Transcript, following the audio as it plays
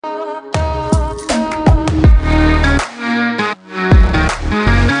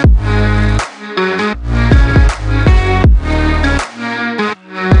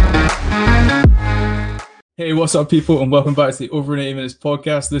what's up, people, and welcome back to the Over 80 Minutes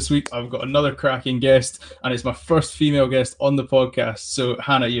podcast. This week, I've got another cracking guest, and it's my first female guest on the podcast. So,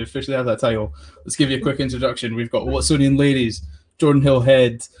 Hannah, you officially have that title. Let's give you a quick introduction. We've got Watsonian ladies, Jordan Hill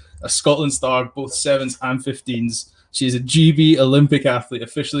Head, a Scotland star, both 7s and 15s. She's a GB Olympic athlete,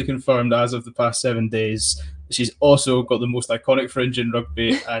 officially confirmed as of the past 7 days. She's also got the most iconic fringe in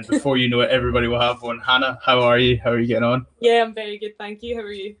rugby, and before you know it, everybody will have one. Hannah, how are you? How are you getting on? Yeah, I'm very good, thank you. How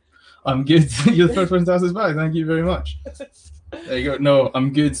are you? I'm good. You're the first person to ask this back. Thank you very much. There you go. No,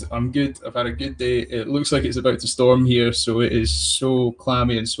 I'm good. I've had a good day. It looks like it's about to storm here, so it is so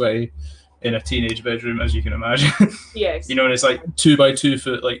clammy and sweaty in a teenage bedroom, as you can imagine. Yes. You know, and it's like 2 by 2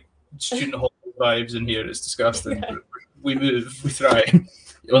 foot, like student hall vibes in here. It's disgusting. Yeah. We move, we thrive.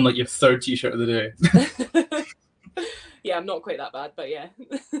 On like your third t-shirt of the day. Yeah, I'm not quite that bad, but yeah.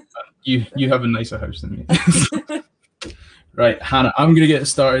 You have a nicer house than me. Right, Hannah, I'm going to get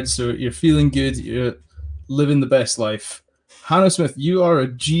started. So you're feeling good. You're living the best life. Hannah Smith, you are a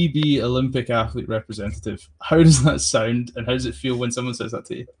GB Olympic athlete representative. How does that sound, and how does it feel when someone says that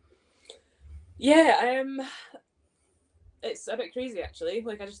to you? Yeah, it's a bit crazy, actually.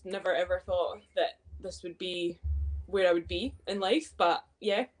 Like, I just never ever thought that this would be where I would be in life, but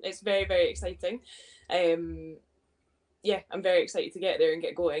yeah, it's very, very exciting. Yeah, I'm very excited to get there and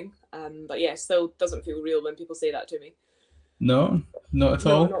get going. But yeah, still doesn't feel real when people say that to me. No, not at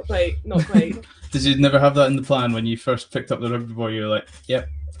all. Not quite. Did you never have that in the plan when you first picked up the rugby ball? You're like, yep,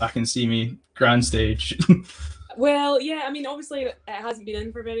 I can see me grand stage. Well, yeah, I mean, obviously it hasn't been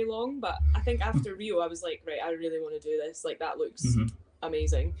in for very long, but I think after Rio, I was like, right, I really want to do this. Like, that looks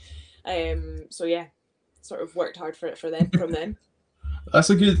amazing. So yeah, sort of worked hard for it from then.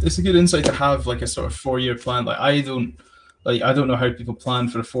 It's a good insight to have, like a sort of 4-year plan. I don't know how people plan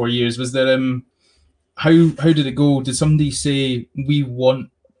for 4 years. Was there how did it go? Did somebody say we want,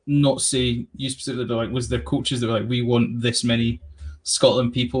 not say you specifically, but like, was there coaches that were like, we want this many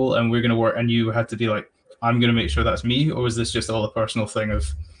Scotland people and we're going to work, and you had to be like, I'm going to make sure that's me? Or was this just all a personal thing of,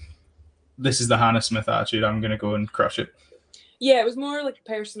 this is the Hannah Smith attitude, I'm going to go and crush it? Yeah, it was more like a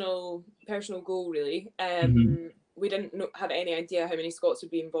personal goal, really. We didn't have any idea how many Scots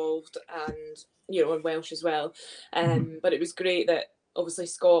would be involved, and and Welsh as well. But it was great that obviously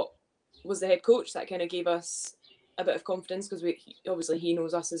Scott was the head coach. That kind of gave us a bit of confidence, because he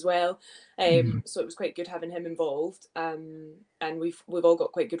knows us as well. So it was quite good having him involved. And we've all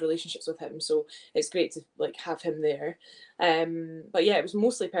got quite good relationships with him, so it's great to like have him there. But yeah, it was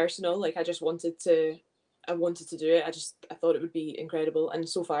mostly personal. Like, I just wanted to do it. I thought it would be incredible, and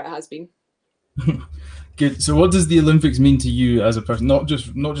so far it has been. Good. So what does the Olympics mean to you as a person? Not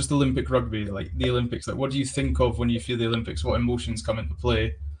just Olympic rugby, like the Olympics. Like, what do you think of when you feel the Olympics? What emotions come into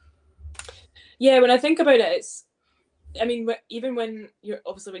play? Yeah, when I think about it, even when you're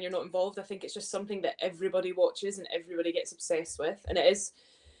not involved, I think it's just something that everybody watches and everybody gets obsessed with, and it's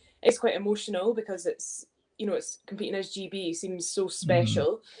quite emotional, because it's competing as GB seems so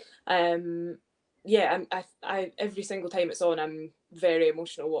special. Yeah, I every single time it's on, I'm very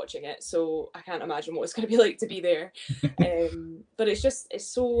emotional watching it, so I can't imagine what it's going to be like to be there. But it's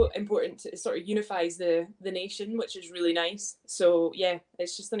so important. It sort of unifies the nation, which is really nice. So yeah,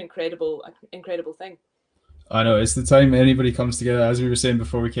 it's just an incredible thing. I know, it's the time anybody comes together. As we were saying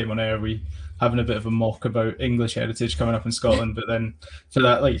before we came on air, we having a bit of a mock about English heritage coming up in Scotland, but then for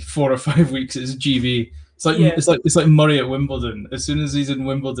that like 4 or 5 weeks it's GB. It's like Murray at Wimbledon. As soon as he's in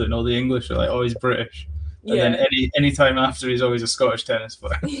Wimbledon, all the English are like, oh, he's British. And then any time after, he's always a Scottish tennis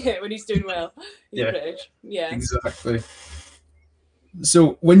player. Yeah, when he's doing well, he's British. Yeah, exactly.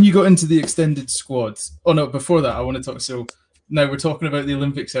 So when you got into the extended squad, before that, I want to talk. So now we're talking about the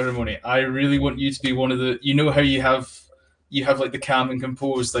Olympic ceremony. I really want you to be one of the. You know how you have like the calm and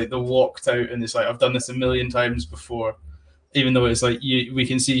composed, like the walked out, and it's like, I've done this a million times before. Even though it's like we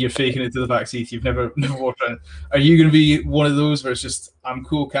can see you're faking it to the back seat, you've never walked around. Are you going to be one of those where it's just, I'm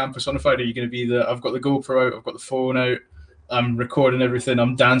cool, calm, personified? Or are you going to be I've got the GoPro out, I've got the phone out, I'm recording everything,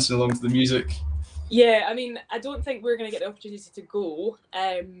 I'm dancing along to the music? Yeah, I mean, I don't think we're going to get the opportunity to go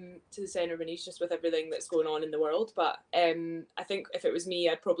to the ceremonies just with everything that's going on in the world. But I think if it was me,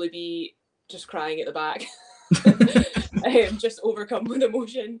 I'd probably be just crying at the back. Just overcome with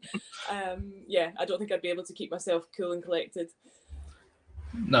emotion. Yeah, I don't think I'd be able to keep myself cool and collected.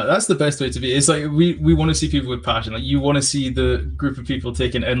 No, that's the best way to be. It's like we want to see people with passion. Like, you want to see the group of people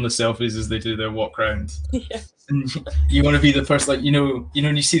taking endless selfies as they do their walk round. Yeah. And you want to be the first, like, when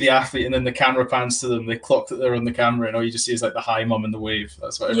you see the athlete and then the camera pans to them, they clock that they're on the camera, and all you just see is like the hi mum and the wave.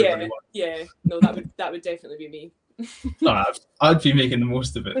 That's what everybody wants. Yeah. No, that would definitely be me. No, I'd be making the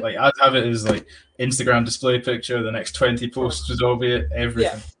most of it. Like, I'd have it as like Instagram display picture. The next 20 posts would all be it.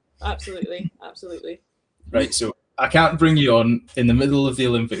 Everything. Yeah, absolutely. right? So I can't bring you on in the middle of the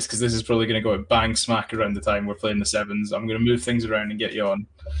Olympics because this is probably going to go bang smack around the time we're playing the sevens. I'm going to move things around and get you on.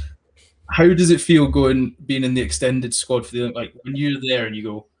 How does it feel being in the extended squad for the, like, when you're there and you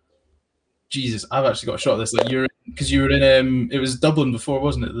go, Jesus, I've actually got a shot at this. Like, because you were in it was Dublin before,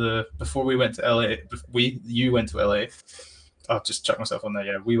 wasn't it? Before we went to LA, you went to LA. I'll just chuck myself on there.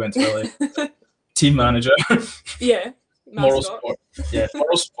 Yeah, we went to LA. Team manager. Yeah. Moral support. Yeah,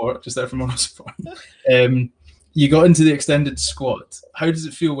 moral support. Just there for moral support. You got into the extended squad. How does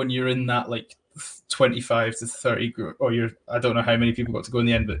it feel when you're in that, like, 25 to 30 group, or I don't know how many people got to go in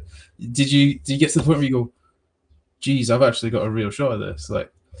the end, but did you get to the point where you go, geez, I've actually got a real shot at this?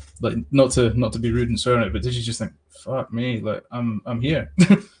 Like not to be rude and swear on it, but did you just think, fuck me, like I'm here?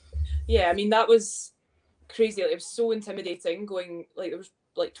 Yeah, I mean, that was crazy. Like, it was so intimidating going, like, there was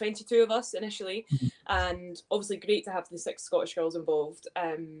like 22 of us initially, and obviously great to have the 6 Scottish girls involved,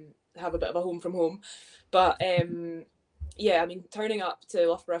 have a bit of a home from home, but yeah, I mean, turning up to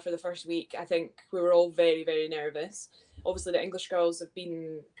Loughborough for the first week, I think we were all very, very nervous. Obviously, the English girls have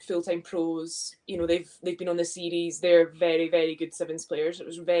been full-time pros. You know, they've been on the series. They're very, very good sevens players. It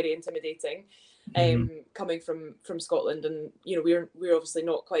was very intimidating, coming from Scotland, and you know, we're obviously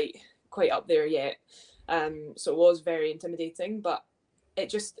not quite up there yet. So it was very intimidating, but it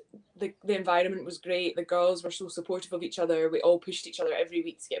just, the environment was great. The girls were so supportive of each other. We all pushed each other every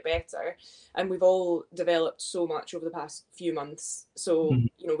week to get better, and we've all developed so much over the past few months. So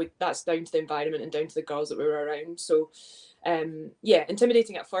you know, that's down to the environment and down to the girls that we were around. So yeah,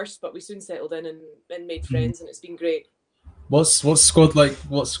 intimidating at first, but we soon settled in and made friends, and it's been great. What's squad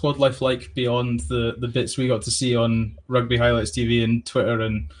life like beyond the bits we got to see on Rugby Highlights TV and Twitter,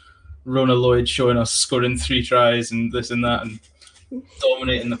 and Rona Lloyd showing us scoring 3 tries and this and that and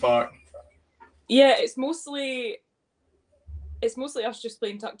dominating the park? Yeah, it's mostly us just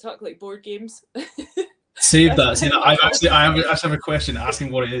playing tuck like board games. Save that. See that. I actually have a question asking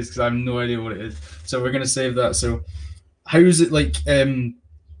what it is, because I have no idea what it is. So we're gonna save that. So how is it like?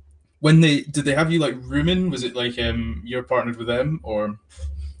 When did they have you like rooming? Was it like you're partnered with them, or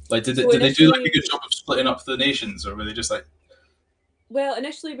like did they do like a good job of splitting up the nations, or were they just like? Well,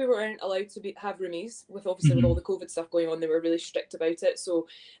 initially we weren't allowed to have roomies, with obviously with all the COVID stuff going on. They were really strict about it. So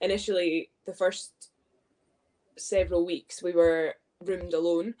initially, the first several weeks we were roomed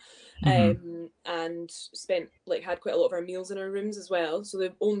alone, and had quite a lot of our meals in our rooms as well. So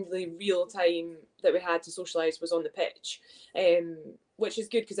the only real time that we had to socialise was on the pitch, which is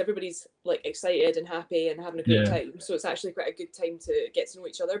good because everybody's like excited and happy and having a great time. So it's actually quite a good time to get to know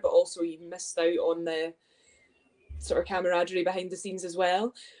each other, but also you missed out on the sort of camaraderie behind the scenes as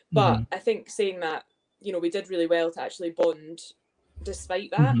well. But I think, saying that, you know, we did really well to actually bond despite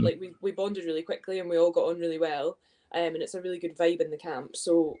that. Like we bonded really quickly and we all got on really well, and it's a really good vibe in the camp.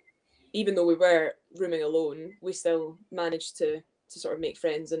 So even though we were rooming alone, we still managed to sort of make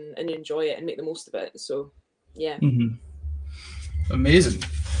friends and enjoy it and make the most of it. So yeah. Amazing.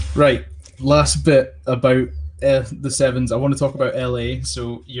 Right, last bit about the sevens. I want to talk about LA.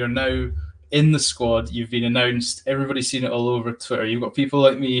 So you're now in the squad, you've been announced, everybody's seen it all over Twitter. You've got people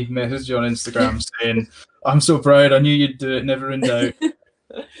like me message you on Instagram saying, I'm so proud, I knew you'd do it, never in doubt.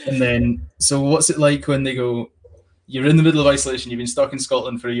 And then, so what's it like when they go, you're in the middle of isolation, you've been stuck in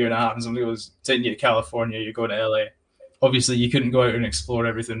Scotland for a year and a half, and somebody goes, taking you to California, you're going to LA. Obviously, you couldn't go out and explore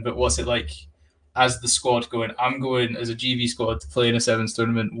everything, but what's it like as the squad going, I'm going as a GV squad to play in a sevens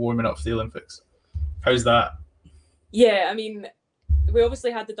tournament, warming up for the Olympics? How's that? Yeah, I mean, we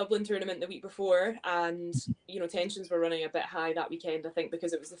obviously had the Dublin tournament the week before, and you know, tensions were running a bit high that weekend, I think,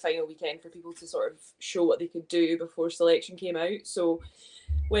 because it was the final weekend for people to sort of show what they could do before selection came out. So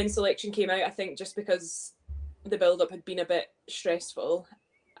when selection came out, I think just because the build-up had been a bit stressful,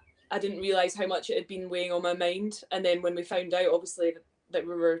 I didn't realise how much it had been weighing on my mind. And then when we found out, obviously, that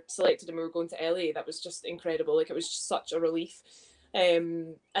we were selected and we were going to LA, that was just incredible. Like, it was just such a relief.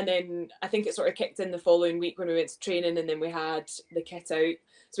 And then I think it sort of kicked in the following week when we went to training, and then we had the kit out.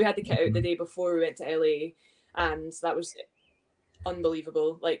 So we had the kit out the day before we went to LA, and that was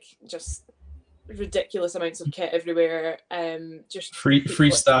unbelievable. Like, just ridiculous amounts of kit everywhere. Just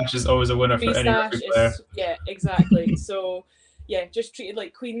free stash is always a winner for any rugby player. Yeah, exactly. So yeah, just treated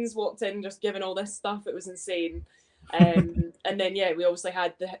like queens, walked in just giving all this stuff. It was insane. And then yeah, we obviously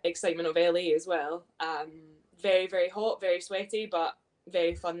had the excitement of LA as well. Very, very hot, very sweaty, but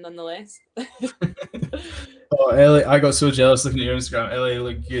very fun nonetheless. Oh, LA, I got so jealous looking at your Instagram. LA,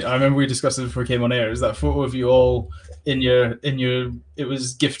 like, I remember we discussed it before we came on air. It was that photo of you all in your it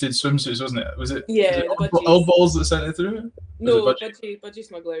was gifted swimsuits, wasn't it? Was it? Yeah, was it all balls that sent it through? Was it No, Budgie? budgie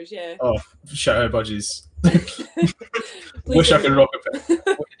smugglers. Yeah. Oh, shout out Budgies. Please Wish I don't could do rock a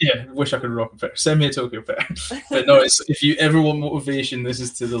pair. Yeah, wish I could rock a pair. Send me a Tokyo pair. But no, it's if you ever want motivation, this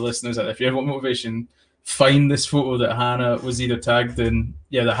is to the listeners out there. If you ever want motivation, find this photo that Hannah was either tagged in.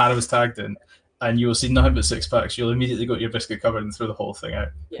 Yeah, that Hannah was tagged in, and you will see nothing but six packs. You'll immediately go to your biscuit cupboard and throw the whole thing out.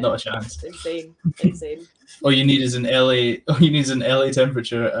 Yeah. Not a chance. Insane. Insane. All you need is an LA. All you need is an LA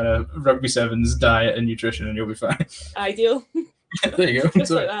temperature and a rugby sevens diet and nutrition, and you'll be fine. Ideal. There you go.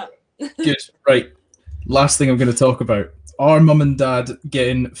 Just like that. Good. Right. Last thing I'm going to talk about. Are mum and dad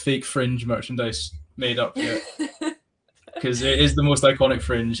getting fake fringe merchandise made up yet? Because it is the most iconic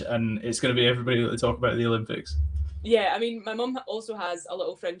fringe, and it's going to be everybody that they talk about at the Olympics. Yeah, I mean, my mum also has a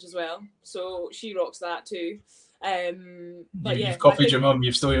little fringe as well, so she rocks that too. But You've copied your mum.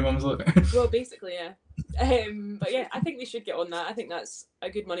 You've stole your mum's look. Well, basically, yeah. But yeah, I think they should get on that. I think that's a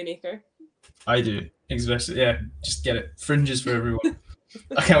good moneymaker. I do. Especially, yeah, just get it. Fringes for everyone.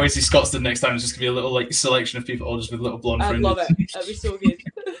 I can't wait to see Scotstoun next time. It's just going to be a little like selection of people all just with little blonde fringes. I'd love it. That'd be so good.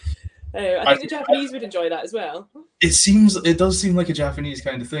 I think the Japanese would enjoy that as well. It does seem like a Japanese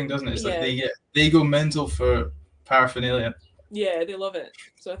kind of thing, doesn't it? It's like they go mental for paraphernalia. Yeah, they love it.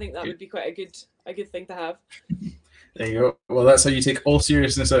 So I think that would be quite a good thing to have. There you go. Well, that's how you take all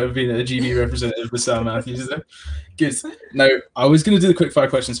seriousness out of being a GB representative with Sam Matthews there. Good. Now, I was going to do the quick fire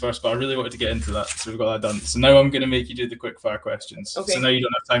questions first, but I really wanted to get into that, so we've got that done. So now I'm going to make you do the quick fire questions. Okay. So now you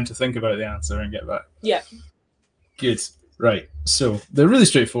don't have time to think about the answer and get back. Yeah. Good. Right. So they're really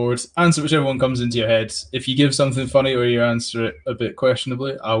straightforward. Answer whichever one comes into your head. If you give something funny or you answer it a bit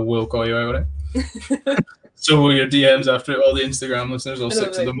questionably, I will call you out on it. So will your DMs after it, all the Instagram listeners, all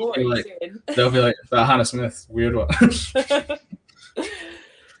six of them, will be like, they'll be like, that Hannah Smith, weird one.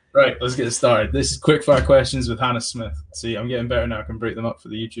 Right, let's get started. This is quick fire questions with Hannah Smith. See, I'm getting better now. I can break them up for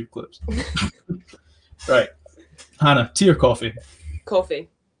the YouTube clips. Right. Hannah, tea or coffee?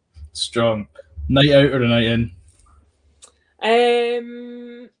 Coffee. Strong. Night out or a night in?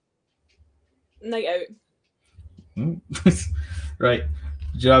 Night out. Right.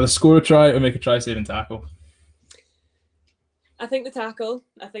 Did you rather score a try or make a try saving tackle? I think the tackle.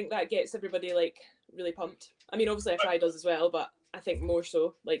 I think that gets everybody like really pumped. I mean, obviously a try does as well, but I think more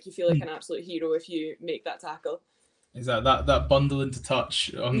so. Like you feel like an absolute hero if you make that tackle. Is that bundle into touch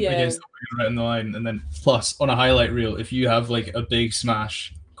against right in the line, and then plus on a highlight reel, if you have like a big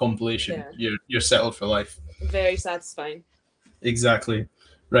smash compilation, you're settled for life. Very satisfying. Exactly.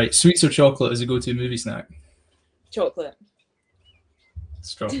 Right. Sweets or chocolate as a go-to movie snack? Chocolate.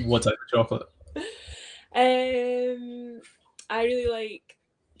 Strong. What type of chocolate? I really like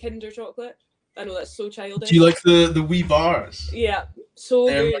Kinder chocolate. I know that's so childish. Do you like the wee bars? Yeah, so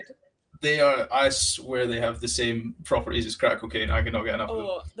good. They are. I swear they have the same properties as crack cocaine. I cannot get enough of them.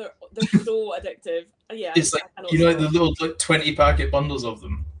 Oh, they're so addictive. Yeah. It's like like the little like 20 packet bundles of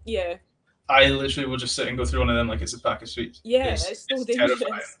them. Yeah. I literally will just sit and go through one of them like it's a pack of sweets. Yeah, it's so dangerous.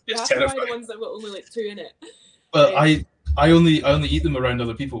 Terrifying. You have to buy the ones that got only like 2 in it. Well, I only eat them around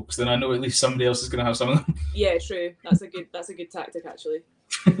other people because then I know at least somebody else is going to have some of them. Yeah, true. That's a good tactic actually.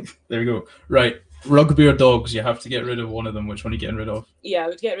 There we go. Right, rugby or dogs? You have to get rid of one of them. Which one are you getting rid of? Yeah, I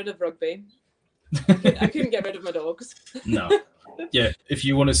would get rid of rugby. I couldn't get rid of my dogs. No. Yeah, if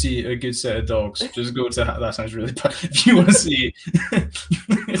you want to see a good set of dogs, just go to. That sounds really bad. If you want to see.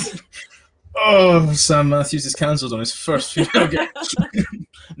 Oh, Sam Matthews is cancelled on his first female guest.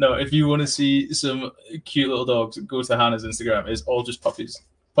 No, if you want to see some cute little dogs, go to Hannah's Instagram. It's all just puppies.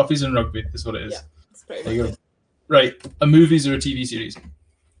 Puppies and rugby is what it is. Yeah, it's pretty there you go. Right, a movies or a TV series?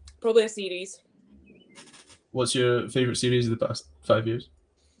 Probably a series. What's your favourite series of the past 5 years?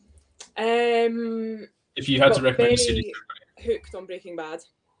 If you had to recommend a series. Hooked on Breaking Bad.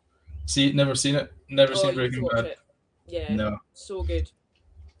 See, never seen it. Never seen Breaking Bad. It. Yeah. No. So good.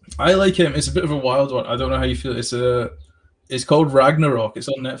 I like him. It's a bit of a wild one. I don't know how you feel. It's called Ragnarok. It's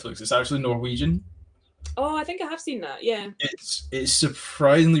on Netflix. It's actually Norwegian. Oh, I think I have seen that. Yeah. It's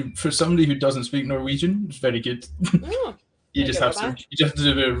surprisingly, for somebody who doesn't speak Norwegian, it's very good. Oh, you just have to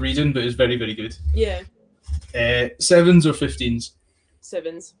do a bit of reading, but it's very, very good. Yeah. 7s or 15s?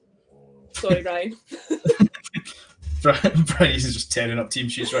 7s. Sorry, Brian. Brian is just tearing up team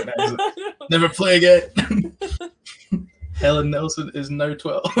sheets right now. Like, never play again. Helen Nelson is now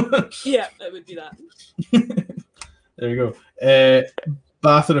 12. Yeah, it would be that. There you go.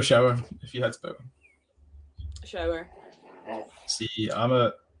 Bath or a shower, if you had to pick one? Shower. See, I'm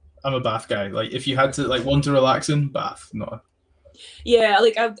a bath guy. Like, if you had to want to relax in, bath, not. Yeah,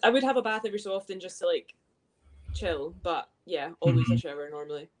 like I would have a bath every so often just to like chill, but yeah, always a shower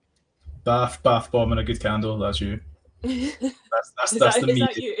normally. Bath bomb and a good candle. That's you. That's the is me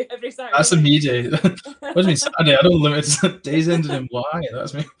that day. you every Saturday? That's a me day. What do you mean Saturday? I don't limit days ending in Y.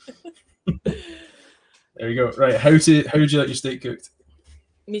 That's me. There you go. Right. How would you like your steak cooked?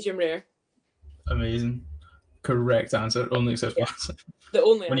 Medium rare. Amazing. Correct answer. Only acceptable answer. The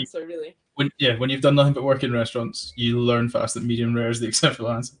only answer, really. When you've done nothing but work in restaurants, you learn fast that medium rare is the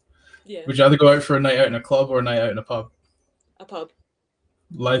acceptable answer. Yeah. Would you rather go out for a night out in a club or a night out in a pub? A pub.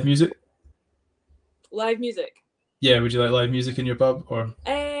 Live music? Live music. Yeah, would you like live music in your pub or?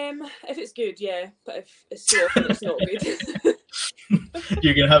 If it's good, yeah. But if it's so often it's not good.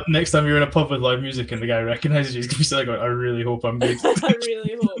 You're gonna have next time you're in a pub with live music and the guy recognizes you, he's gonna be like, "I really hope I'm good." I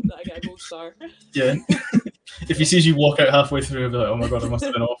really hope that I get a gold star. Yeah. If he sees you walk out halfway through, he'll be like, "Oh my god, I must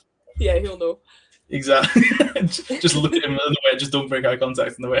have been off." Yeah, he'll know. Exactly. Just look at him in the way. Just don't break eye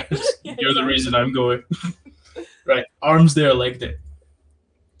contact in the way. Yeah, You're the reason I'm going. Right. Arms day or leg day?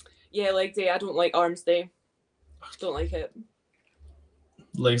 Yeah, leg day. I don't like arms day. Don't like it.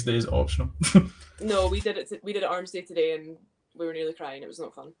 Legs day is optional. No, we did it. We did it arms day today, and we were nearly crying. It was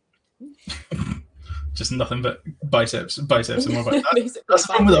not fun. Just nothing but biceps, and more about that. That's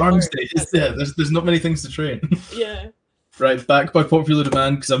fun with arms day. There's not many things to train. Yeah. Right, back by popular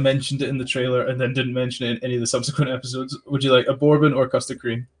demand because I mentioned it in the trailer and then didn't mention it in any of the subsequent episodes. Would you like a bourbon or custard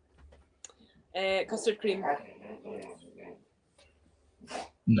cream? Custard cream.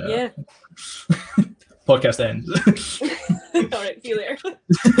 No. Yeah. Podcast ends. All right, see you later.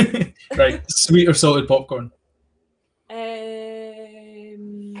 Right, sweet or salted popcorn?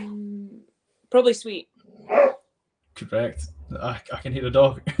 Probably sweet. Correct. I can hear a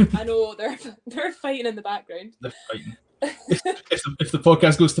dog. I know they're fighting in the background. They're fighting. If the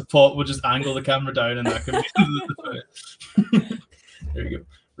podcast goes to pot, we'll just angle the camera down and that can be. There you go.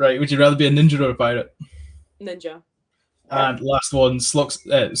 Right, would you rather be a ninja or a pirate? Ninja. And last one, socks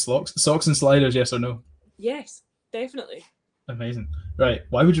and sliders, yes or no? Yes, definitely. Amazing. Right,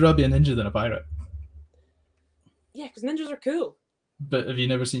 why would you rather be a ninja than a pirate? Yeah, because ninjas are cool. But have you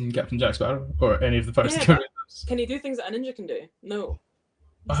never seen Captain Jack Sparrow or any of the Pirates of the Yeah, Caribbean? can he do things that a ninja can do? No.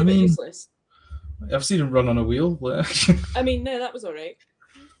 It's I a bit mean, useless. I've seen him run on a wheel. I mean, no, that was all right.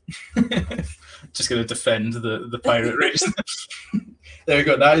 Just going to defend the pirate race. There we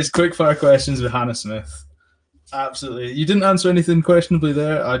go. That is quickfire questions with Hannah Smith. Absolutely. You didn't answer anything questionably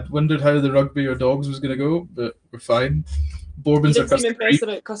there. I wondered how the rugby or dogs was going to go, but we're fine. Bourbons You or didn't seem custard impressed cream?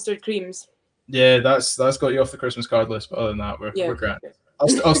 about custard creams. Yeah, that's got you off the Christmas card list. But other than that, we're grand. I'll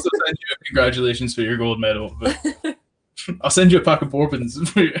still send you a congratulations for your gold medal, but I'll send you a pack of bourbons.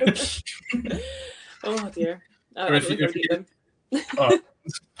 Oh dear. Oh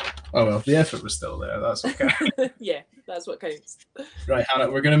well, the effort was still there. That's okay. Yeah, that's what counts. Right,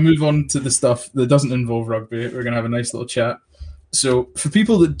 Hannah, we're going to move on to the stuff that doesn't involve rugby. We're going to have a nice little chat. So, for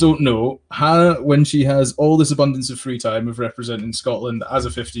people that don't know, Hannah, when she has all this abundance of free time of representing Scotland as a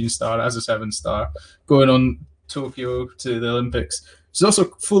 15-star, as a 7-star, going on Tokyo to the Olympics, she's also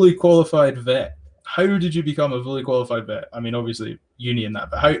a fully qualified vet. How did you become a fully qualified vet? I mean, obviously, uni and that,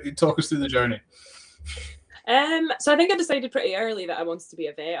 but talk us through the journey. So I think I decided pretty early that I wanted to be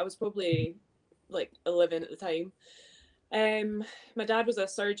a vet. I was probably like 11 at the time. My dad was a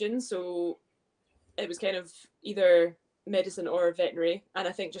surgeon, so it was kind of either medicine or veterinary, and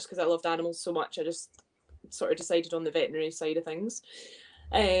I think just because I loved animals so much, I just sort of decided on the veterinary side of things.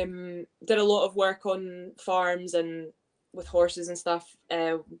 Did a lot of work on farms and with horses and stuff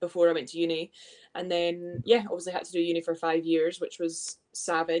before I went to uni, and then obviously had to do uni for 5 years, which was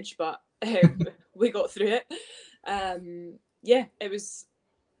savage, but we got through it. It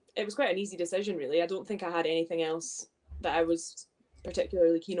was quite an easy decision, really. I don't think I had anything else that I was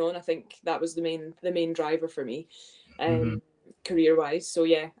particularly keen on. I think that was the main driver for me, career wise. So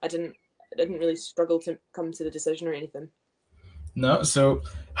I didn't really struggle to come to the decision or anything. No. So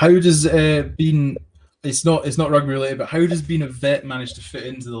how does being it's not rugby related, but how does being a vet manage to fit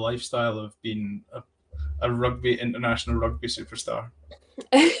into the lifestyle of being a international rugby superstar?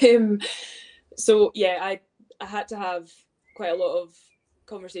 So I had to have quite a lot of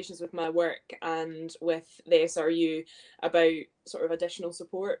conversations with my work and with the SRU about sort of additional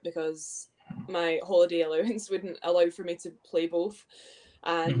support, because my holiday allowance wouldn't allow for me to play both,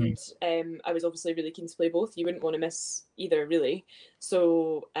 and I was obviously really keen to play both. You wouldn't want to miss either, really.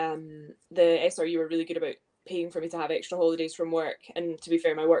 So the SRU were really good about paying for me to have extra holidays from work, and to be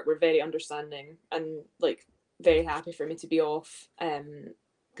fair, my work were very understanding and like very happy for me to be off,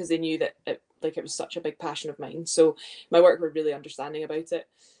 because they knew that it was such a big passion of mine. So my work were really understanding about it.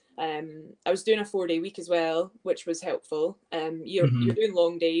 I was doing a 4-day week as well, which was helpful. You're doing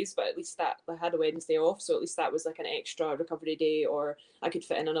long days, but at least that I had a Wednesday off, so at least that was like an extra recovery day, or I could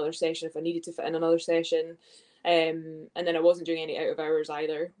fit in another session if I needed to fit in another session. And then I wasn't doing any out of hours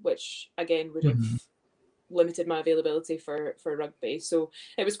either, which again would have limited my availability for rugby. So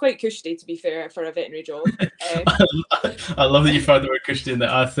it was quite cushy, to be fair, for a veterinary job. I love that you found the word cushy in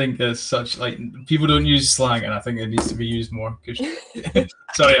there. I think there's such, like, people don't use slang, and I think it needs to be used more. Cushy.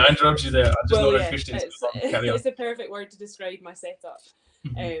 Sorry, I interrupted you there. I just know cushy. It's a perfect word to describe my setup.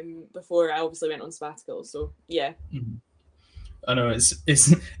 Before I obviously went on sabbatical. So yeah. I know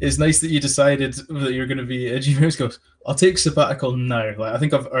it's nice that you decided that you're going to be a GMS goes, I'll take sabbatical now. Like, I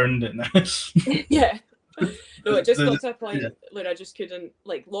think I've earned it now. Yeah. No, it just got to a point where I just couldn't,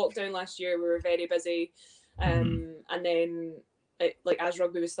 like, lockdown last year, we were very busy. And then as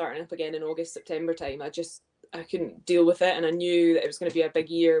rugby was starting up again in August, September time, I couldn't deal with it. And I knew that it was going to be a big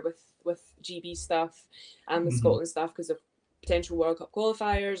year with GB stuff and with Scotland stuff because of potential World Cup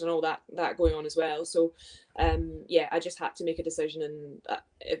qualifiers and all that going on as well. So I just had to make a decision, and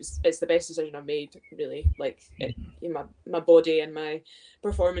it's the best decision I've made, really. Like, my body and my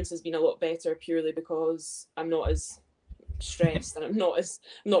performance has been a lot better purely because I'm not as stressed and I'm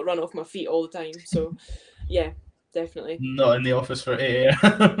not run off my feet all the time. So yeah, definitely not in the office for 8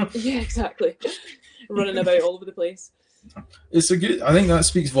 a.m. Yeah, exactly. Running about all over the place. I think that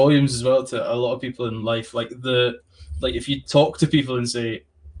speaks volumes as well to a lot of people in life. Like if you talk to people and say,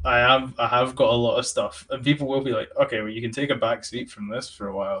 I have got a lot of stuff, and people will be like, okay, well, you can take a back seat from this for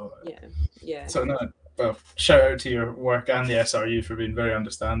a while. Yeah. So well, shout out to your work and the SRU for being very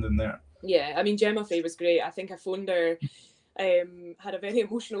understanding there. Yeah, I mean, Gemma Fay was great. I think I phoned her, had a very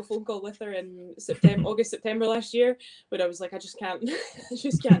emotional phone call with her in August, September last year, when I was like, I just can't do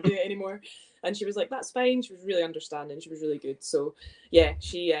it anymore. And she was like, that's fine. She was really understanding. She was really good. So yeah,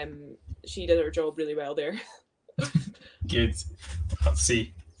 she did her job really well there. Good. Let's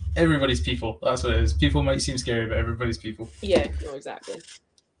see. Everybody's people. That's what it is. People might seem scary, but everybody's people. Yeah, no, exactly.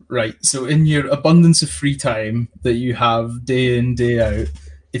 Right. So in your abundance of free time that you have day in, day out,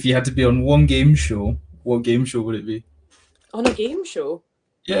 if you had to be on one game show, what game show would it be? On a game show?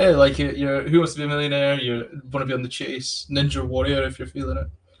 Yeah, like you're Who Wants to Be a Millionaire, you want to be on The Chase, Ninja Warrior if you're feeling it.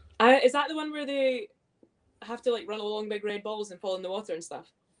 Is that the one where they have to, like, run along big red balls and fall in the water and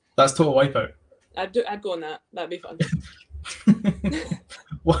stuff? That's Total Wipeout. I'd go on that. That'd be fun.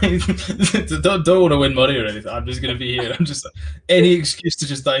 Why? don't want to win money or anything. I'm just going to be here. I'm just any excuse to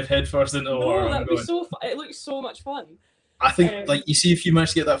just dive headfirst into the water. That'd be so fun. It looks so much fun. I think, like, you see, if you manage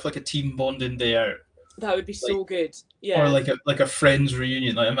to get that for like a team bonding day out, that would be so good. Yeah. Or like a friends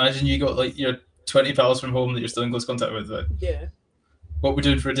reunion. Like, imagine you got like your 20 pals from home that you're still in close contact with. Like, yeah. What we're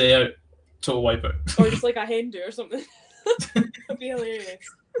doing for a day out, Total Wipeout. Or just like a hen do or something. That'd be hilarious.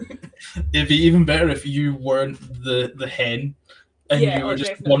 It'd be even better if you weren't the hen, and you were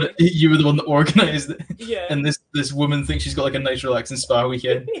just you were the one that organised it. Yeah. And this woman thinks she's got like a nice relaxing spa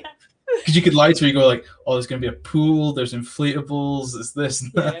weekend. Yeah. Because you could lie to her, you go like, oh, there's going to be a pool, there's inflatables, there's this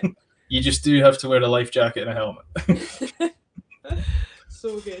and that. Yeah. You just do have to wear a life jacket and a helmet.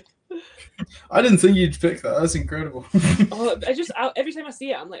 So good. I didn't think you'd pick that. That's incredible. Every time I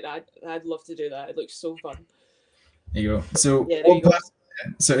see it, I'm like, I'd love to do that. It looks so fun. There you go. So,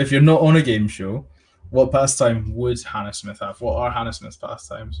 so if you're not on a game show, what pastime would Hannah Smith have? What are Hannah Smith's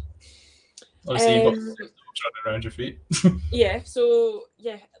pastimes? Obviously, you've got running around your feet. Yeah. So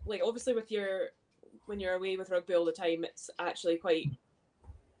yeah, like, obviously when you're away with rugby all the time, it's actually quite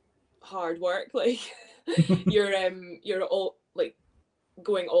hard work. Like, you're all like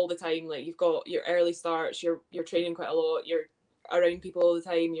going all the time. Like, you've got your early starts, you're training quite a lot, you're around people all the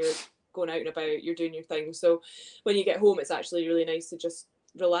time, you're going out and about, you're doing your thing. So when you get home, it's actually really nice to just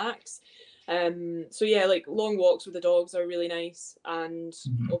relax. So yeah, like, long walks with the dogs are really nice, and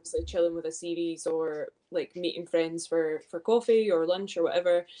obviously chilling with a series or like meeting friends for coffee or lunch or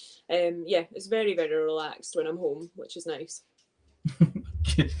whatever. Yeah, it's very, very relaxed when I'm home, which is nice.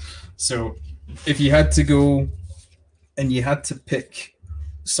 So if you had to go and you had to pick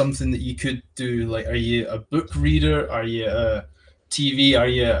something that you could do, like, are you a book reader? Are you a TV? Are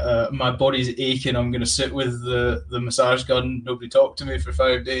you my body's aching, I'm going to sit with the massage gun, nobody talk to me for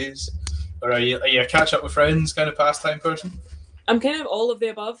 5 days? Or are you a catch up with friends kind of pastime person? I'm kind of all of the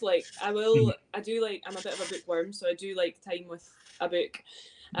above. Like, I'm a bit of a bookworm, so I do like time with a book.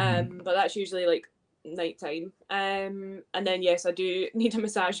 But that's usually like nighttime. And then yes, I do need a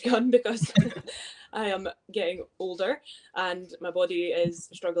massage gun because I am getting older and my body is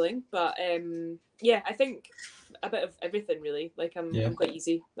struggling. But yeah, I think a bit of everything, really. Like, I'm quite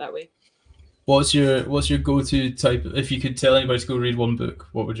easy that way. What's your go-to type? If you could tell anybody to go read one book,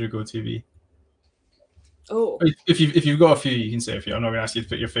 what would your go-to be? Oh, if you've got a few, you can say a few. I'm not going to ask you to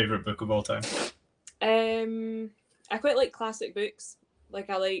pick your favorite book of all time. I quite like classic books. Like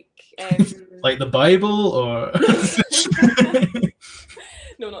I like like the Bible, or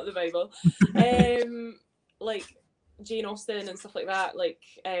no, not the Bible. Like Jane Austen and stuff like that. Like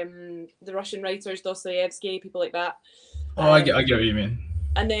the Russian writers, Dostoevsky, people like that. Oh, I get what you mean.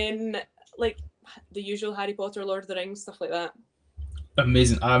 And then like the usual Harry Potter, Lord of the Rings, stuff like that.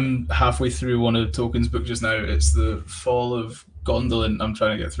 Amazing. I'm halfway through one of Tolkien's book just now. It's the Fall of Gondolin. I'm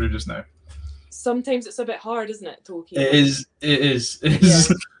trying to get through just now. Sometimes it's a bit hard, isn't it, Tolkien? It is.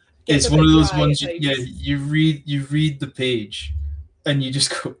 Yeah. It's one of those ones. You read the page, and you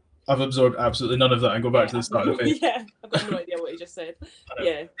just go, I've absorbed absolutely none of that, and go back to the start of the page. Yeah, I've got no idea what he just said.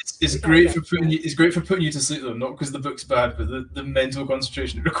 Yeah, it's great for putting you. It's great for putting you to sleep though, not because the book's bad, but the mental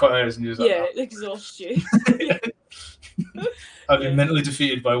concentration it requires, and you're just like, it exhausts you. I've been mentally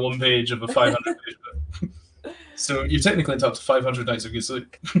defeated by one page of a 500 page book. So you're technically entitled to 500 nights of good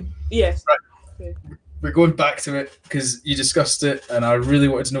sleep. Yes. Right. Okay. We're going back to it because you discussed it, and I really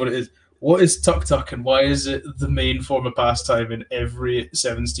wanted to know what it is. What is Tuk Tuk, and why is it the main form of pastime in every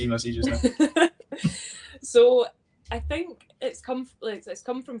Sevens team I see just now? So I think it's come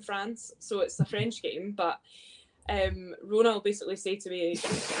from France, so it's a French game. But Rona will basically say to me,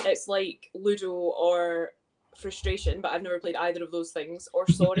 it's like Ludo or Frustration, but I've never played either of those things. Or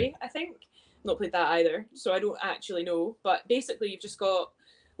Sorry, I think not played that either, so I don't actually know. But basically, you've just got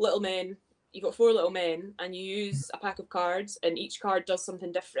little men. You've got 4 little men, and you use a pack of cards, and each card does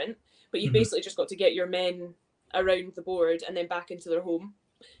something different. But you've basically just got to get your men around the board and then back into their home,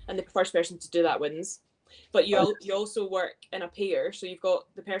 and the first person to do that wins. But you also work in a pair, so you've got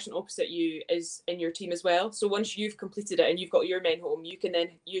the person opposite you is in your team as well. So once you've completed it and you've got your men home, you can then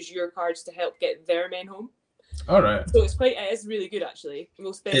use your cards to help get their men home. All right. So it is really good actually.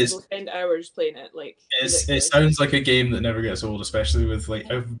 We'll spend hours playing it. Like it sounds like a game that never gets old, especially with like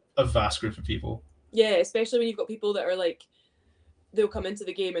a vast group of people. Yeah, especially when you've got people that are like, they'll come into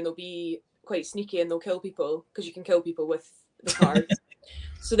the game and they'll be quite sneaky and they'll kill people because you can kill people with the cards.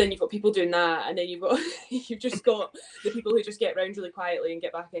 So then you've got people doing that, and then you've just got the people who just get around really quietly and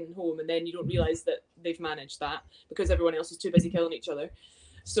get back in home, and then you don't realise that they've managed that because everyone else is too busy killing each other.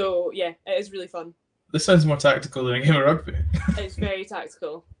 So yeah, it is really fun. This sounds more tactical than a game of rugby. It's very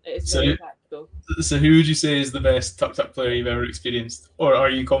tactical. It is very tactical. So who would you say is the best Tuk Tuk player you've ever experienced? Or are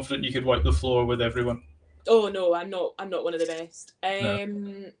you confident you could wipe the floor with everyone? Oh no, I'm not one of the best.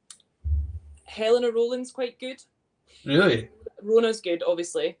 No. Helena Rowland's quite good. Really? Rona's good,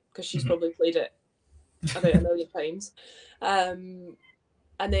 obviously, because she's probably played it about 1 million times. And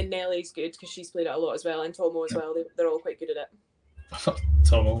then Nellie's good because she's played it a lot as well, and Tomo as well. They're all quite good at it.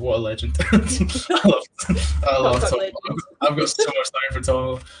 Tomo, what a legend. I love Tomo. I've got so much time for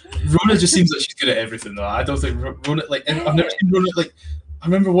Tomo. Rona just seems like she's good at everything, though. I don't think Rona, like, I've never seen Rona, like, I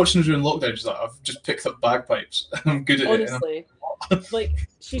remember watching her during lockdown. She's like, I've just picked up bagpipes. I'm good at Honestly, it. Honestly. Like,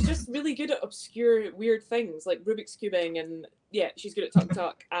 she's just really good at obscure, weird things, like Rubik's Cubing, and yeah, she's good at Tuk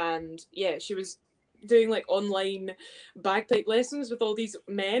Tuk. And yeah, she was doing like online bagpipe lessons with all these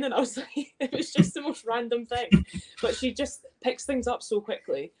men, and I was like, it was just the most random thing. But she just picks things up so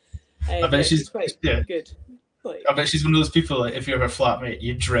quickly. I bet she's quite good. Like, I bet she's one of those people, like, if you're her flatmate,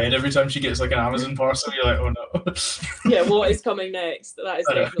 you dread every time she gets like an Amazon parcel. You're like, oh no. Yeah, what is coming next? That is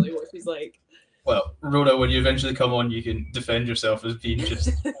definitely what she's like. Well, Rhoda, when you eventually come on, you can defend yourself as being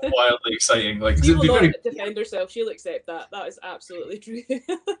just wildly exciting. Like, she will not defend herself. She'll accept that. That is absolutely true.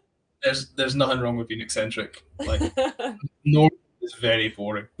 There's nothing wrong with being eccentric. Like, normal is very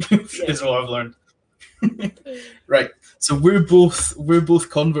boring. Is what I've learned. Right. So we're both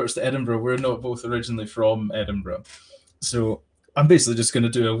converts to Edinburgh. We're not both originally from Edinburgh. So I'm basically just going to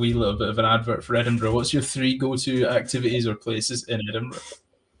do a wee little bit of an advert for Edinburgh. What's your 3 go-to activities or places in Edinburgh?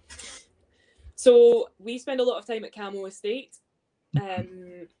 So we spend a lot of time at Camo Estate.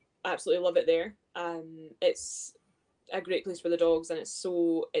 Absolutely love it there. It's a great place for the dogs, and it's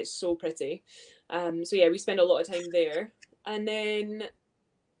so pretty. So yeah, we spend a lot of time there. And then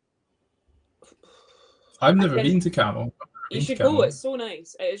I've never been to Camo. You should go. It's so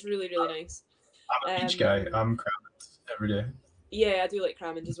nice. It is really, really nice. I'm a beach guy. I'm Crammond every day. Yeah, I do like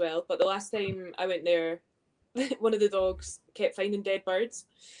Crammond as well. But the last time I went there, one of the dogs kept finding dead birds,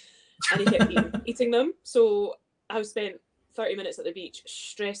 and he kept eating them. So I spent 30 minutes at the beach,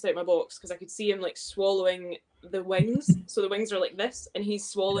 stressed out my box, because I could see him like swallowing the wings. So the wings are like this, and he's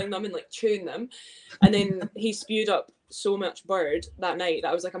swallowing them and like chewing them. And then he spewed up so much bird that night that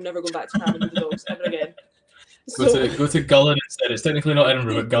I was like, I'm never going back to Crammond with the dogs ever again. Go to Gullin instead. It's technically not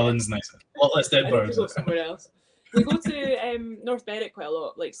Edinburgh, but Gullin's nicer. A lot less dead birds. Go somewhere else. We go to North Berwick quite a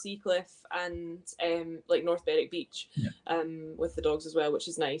lot, like Seacliff and like North Berwick Beach, with the dogs as well, which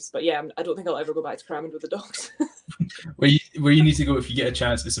is nice. But yeah, I don't think I'll ever go back to Crammond with the dogs. where you need to go if you get a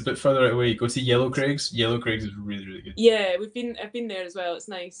chance. It's a bit further away. Go to Yellow Craigs. Yellow Craigs is really, really good. Yeah, I've been there as well. It's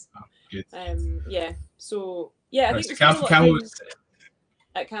nice. Oh, good. Yeah. So yeah, I Right, think so we spent a lot of Camel. time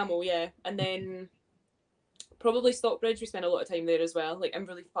at Camel, yeah, and then probably Stockbridge. We spend a lot of time there as well, like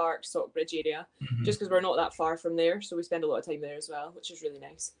Inverleith Park, Stockbridge area, just because we're not that far from there, so we spend a lot of time there as well, which is really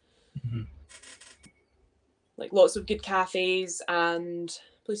nice. Like lots of good cafes and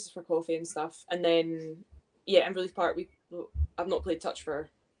places for coffee and stuff. And then yeah, Inverleith Park. I've not played touch for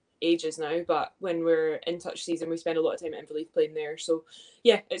ages now, but when we're in touch season, we spend a lot of time at Inverleith playing there. So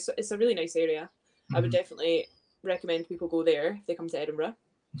yeah, it's a really nice area. I would definitely recommend people go there if they come to Edinburgh.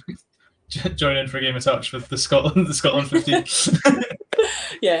 Join in for a game of touch with the Scotland 15.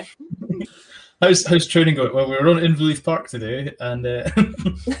 Yeah. How's training going? Well, we were on Inverleith Park today, and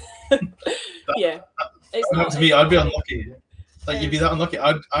yeah, to me, I'd be unlucky. Like you'd be that unlucky.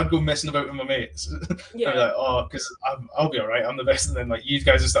 I'd go messing about with my mates. Yeah. I'd be like, oh, because I'll be all right. I'm the best. And then like you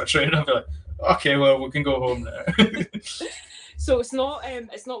guys will start training. I'll be like, okay, well we can go home now. So it's not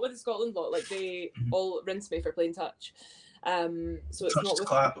with the Scotland lot. Like they all rinse me for playing touch. So it's touch not with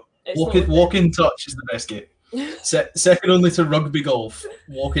clap. it's Walk in touch is the best game. Second only to rugby golf.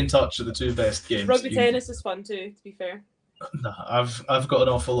 Walk in touch are the two best games. Rugby tennis is fun too, to be fair. No, I've got an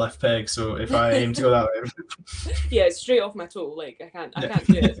awful left peg, so if I aim to go that way, yeah, it's straight off my toe. Like I can't do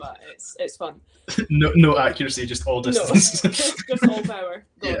it, but it's fun. No accuracy, just all distance. No, just all power.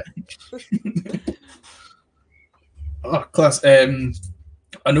 Yeah. Oh, class.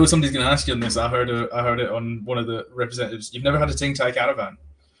 I know somebody's going to ask you on this. I heard it on one of the representatives. You've never had a Ting Tai caravan.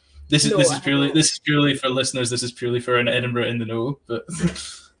 This is purely for listeners. This is purely for an Edinburgh in the know. But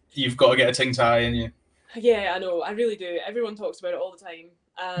you've got to get a Ting Tai in you. Yeah, I know. I really do. Everyone talks about it all the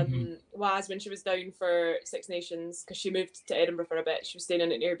time. Waz, when she was down for Six Nations, because she moved to Edinburgh for a bit, she was staying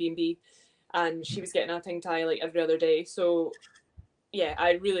in an Airbnb, and she was getting a Ting Tai like every other day. So yeah,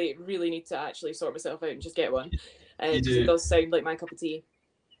 I really, really need to actually sort myself out and just get one. It does sound like my cup of tea.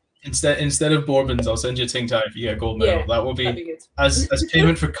 Instead of Bourbons, I'll send you a Ting Tai if you get a gold medal. Yeah, that will be good. as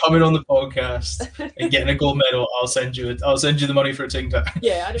payment for coming on the podcast and getting a gold medal. I'll send you the money for a Ting Tai.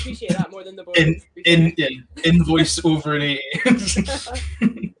 Yeah, I'd appreciate that more than the Bourbons. Invoice over an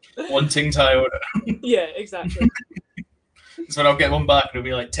 80. One Ting Tai order. Yeah, exactly. So when I'll get one back, it'll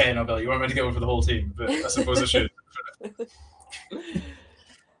be like 10. I'll be like, you weren't meant to get one for the whole team, but I suppose I should.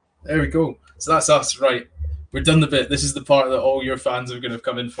 There we go. So that's us, right? We're done the bit. This is the part that all your fans are going to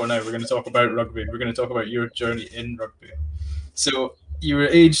come in for now. We're going to talk about rugby. We're going to talk about your journey in rugby. So you were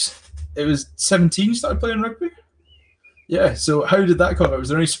aged, it was 17 you started playing rugby? Yeah. So how did that come about? Was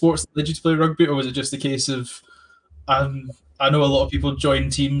there any sports that led you to play rugby, or was it just a case of, I know a lot of people join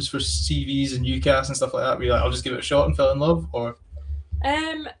teams for CVs and UCAS and stuff like that. Were you like, I'll just give it a shot and fell in love? Or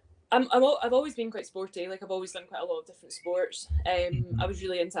I've always been quite sporty. Like I've always done quite a lot of different sports. I was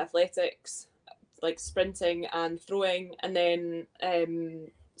really into athletics, like sprinting and throwing, and then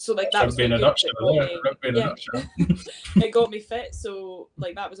so like that was rugby in a nutshell. It got me fit. So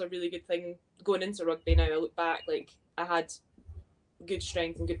like that was a really good thing going into rugby. Now I look back, like I had good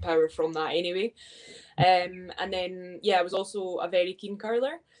strength and good power from that anyway. And then yeah, I was also a very keen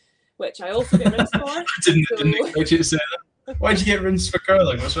curler, which I also get rinsed for. I didn't expect you to say that. Why did you get rinsed for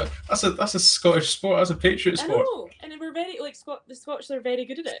curling? That's a Scottish sport. That's a patriot sport. I know, and we're very the Scottish are very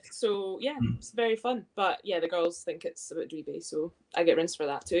good at it. So yeah, it's very fun. But yeah, the girls think it's a bit dweeby, so I get rinsed for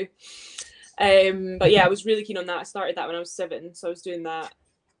that too. But yeah, I was really keen on that. I started that when I was 7, so I was doing that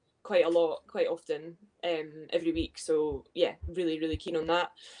quite a lot, quite often, every week. So yeah, really, really keen on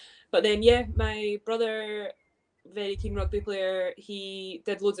that. But then yeah, my brother, very keen rugby player, he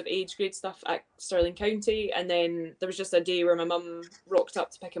did loads of age grade stuff at Stirling County, and then there was just a day where my mum rocked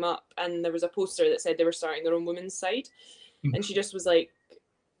up to pick him up, and there was a poster that said they were starting their own women's side, and she just was like,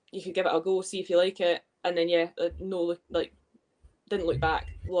 you could give it a go, see if you like it. And then yeah, didn't look back,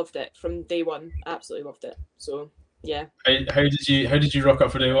 loved it from day one, absolutely loved it. So yeah. How did you rock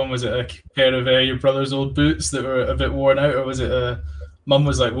up for day one? Was it a pair of your brother's old boots that were a bit worn out, or was it Mum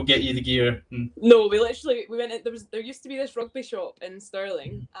was like, we'll get you the gear? No, we went in, there used to be this rugby shop in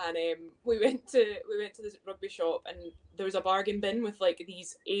Stirling, and we went to this rugby shop, and there was a bargain bin with like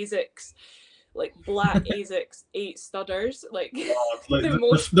these ASICs, like black ASICs 8 studders, like, like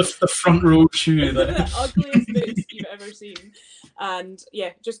the front row shoe, the ugliest boots you've ever seen. And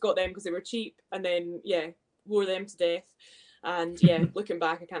yeah, just got them because they were cheap, and then yeah, wore them to death. And yeah, looking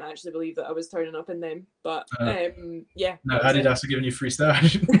back, I can't actually believe that I was turning up in them. But yeah. No, Adidas are giving you free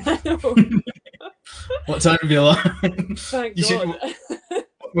stars. I know. What time to be alive? Thank God.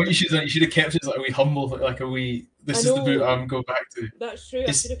 What you should have kept it as like a wee humble, like a wee. This is the boot I'm going back to. That's true.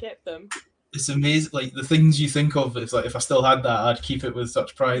 I should have kept them. It's amazing. Like the things you think of, it's like if I still had that, I'd keep it with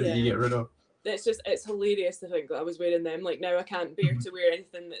such pride that you get rid of. It's hilarious to think that I was wearing them. Like now I can't bear to wear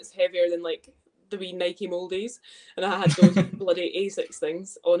anything that's heavier than like the wee Nike moldies, and I had those bloody Asics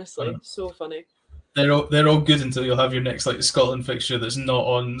things. Honestly, so funny. They're all good until you'll have your next like Scotland fixture that's not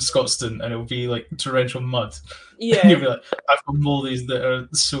on Scotstoun, and it'll be like torrential mud. Yeah, and you'll be like, I've got moldies that are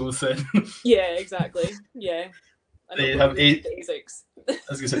so thin. Yeah, exactly. Yeah, they have Asics. I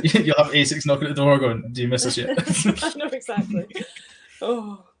was gonna say, you'll have Asics knocking at the door, going, "Do you miss us yet?" I know exactly.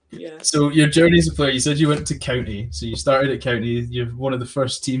 Oh. Yeah. So your journey as a player, you said you went to County. So you started at County. You're one of the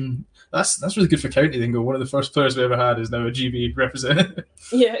first team. That's really good for County. Then go. One of the first players we ever had is now a GB representative.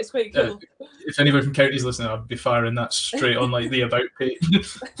 Yeah, it's quite cool. If anybody from County's listening, I'd be firing that straight on like the about page,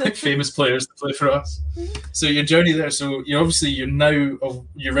 like famous players to play for us. So your journey there. So you're now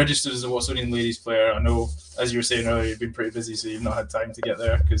you're registered as a Watsonian ladies player. I know, as you were saying earlier, you've been pretty busy, so you've not had time to get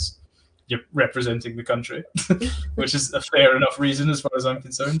there because you're representing the country, which is a fair enough reason as far as I'm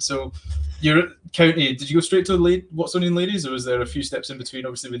concerned. So you're at County. Did you go straight to Watsonian ladies, or was there a few steps in between,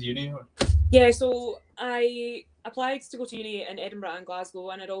 obviously, with uni? Or? Yeah, so I applied to go to uni in Edinburgh and Glasgow,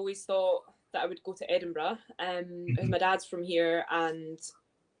 and I'd always thought that I would go to Edinburgh. My dad's from here, and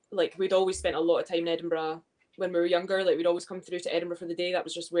like we'd always spent a lot of time in Edinburgh when we were younger. Like we'd always come through to Edinburgh for the day. That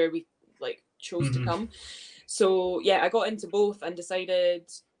was just where we like chose to come. So yeah, I got into both and decided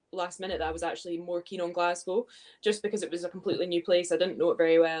last minute that I was actually more keen on Glasgow, just because it was a completely new place. I didn't know it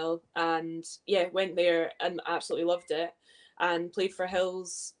very well, and yeah, went there and absolutely loved it, and played for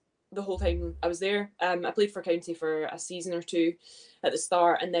Hills the whole time I was there. I played for County for a season or two at the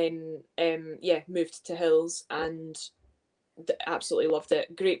start, and then moved to Hills and absolutely loved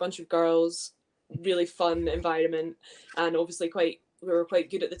it. Great bunch of girls, really fun environment, and obviously we were quite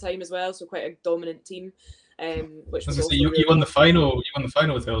good at the time as well, so quite a dominant team. Which was you won the final. You won the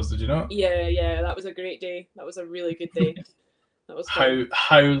final with Hills, did you not? Yeah. That was a great day. That was a really good day. That was fun.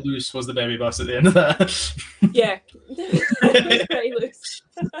 How loose was the baby bus at the end of that? Yeah, very loose.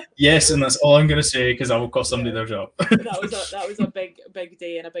 Yes, and that's all I'm going to say because I will cost somebody their job. that was a big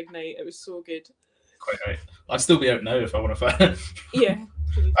day and a big night. It was so good. Quite right. I'd still be out now if I want to fight. Yeah.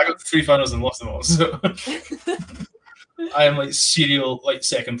 I got 3 finals and lost them all, so I am like serial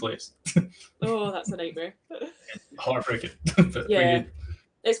second place. Oh, that's a nightmare. Heartbreaking. But yeah,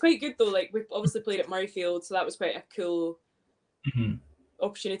 it's quite good though. Like we've obviously played at Murrayfield, so that was quite a cool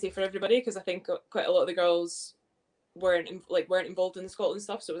opportunity for everybody, because I think quite a lot of the girls weren't involved in the Scotland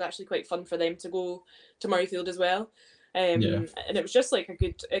stuff, so it was actually quite fun for them to go to Murrayfield as well. And it was just like a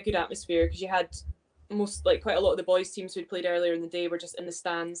good atmosphere, because you had quite a lot of the boys teams who'd played earlier in the day were just in the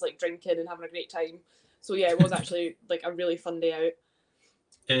stands like drinking and having a great time. So yeah, it was actually like a really fun day out.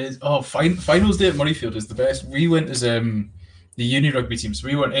 It is. Finals day at Murrayfield is the best. We went as the uni rugby team, so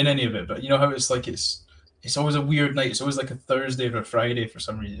we weren't in any of it. But you know how it's like it's always a weird night. It's always like a Thursday or a Friday for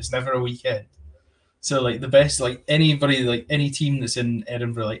some reason. It's never a weekend. So like the best, like anybody, like any team that's in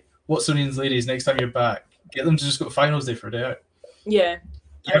Edinburgh, like Watsonians ladies, next time you're back, get them to just go to finals day for a day out. Yeah.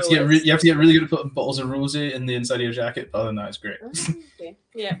 You have to get really good at putting bottles of rosé in the inside of your jacket. But other than that, it's great. Okay.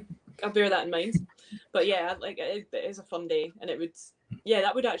 Yeah, I'll bear that in mind. But yeah, like it is a fun day, and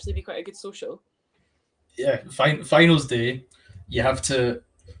that would actually be quite a good social. Yeah, finals day, you have to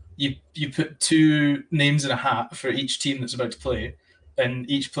you put 2 names in a hat for each team that's about to play, and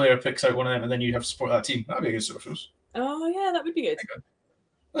each player picks out one of them, and then you have to support that team. That'd be a good socials. Oh yeah, that would be good.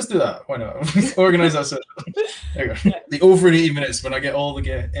 Let's do that. Why not? Organize that social. There you go. Yeah. The over 80 minutes, when I get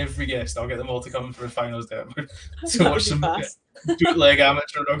every guest, I'll get them all to come for a finals day. So watch some bootleg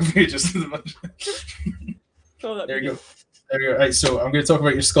amateur rugby. Just there you go. There you go. Right, so I'm going to talk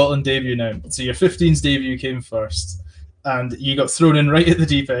about your Scotland debut now. So your 15s debut came first, and you got thrown in right at the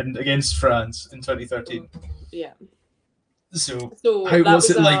deep end against France in 2013. Yeah. So how was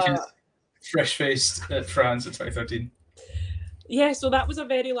it like fresh-faced at France in 2013? Yeah, so that was a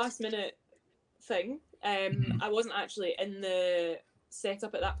very last-minute thing. I wasn't actually in the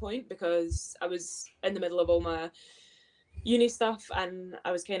setup at that point because I was in the middle of all my uni stuff, and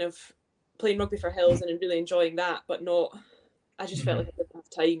I was kind of playing rugby for Hills and really enjoying that, but not. I just felt like I didn't have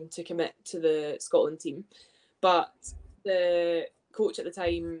time to commit to the Scotland team. But the coach at the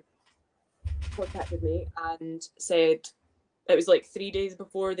time contacted me and said, it was like 3 days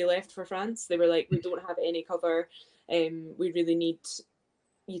before they left for France. They were like, we don't have any cover. We really need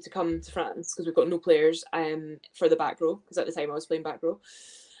you to come to France because we've got no players for the back row, because at the time I was playing back row.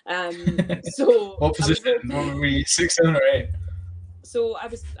 So what position? What were we, 6, 7 or 8? So I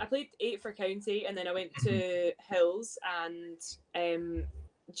played 8 for County, and then I went to Hills, and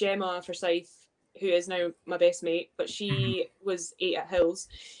Gemma Forsyth who is now my best mate, but she was 8 at Hills.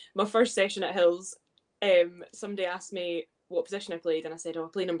 My first session at Hills, somebody asked me what position I played, and I said, "Oh, I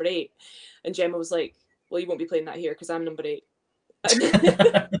play number 8." And Gemma was like, "Well, you won't be playing that here because I'm number 8."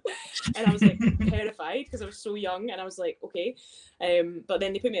 And I was like terrified because I was so young, and I was like, okay. But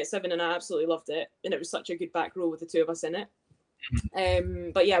then they put me at 7, and I absolutely loved it, and it was such a good back row with the two of us in it.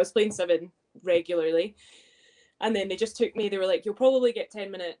 But yeah, I was playing 7 regularly, and then they just took me. They were like, "You'll probably get 10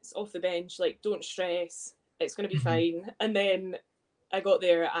 minutes off the bench, like, don't stress, it's going to be fine." And then I got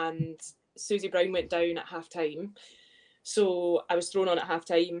there, and Susie Brown went down at half time, so I was thrown on at half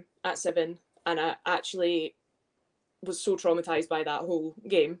time at 7, and I actually was so traumatized by that whole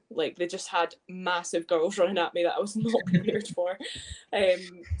game. Like, they just had massive girls running at me that I was not prepared for.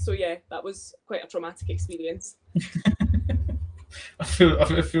 So yeah, that was quite a traumatic experience. I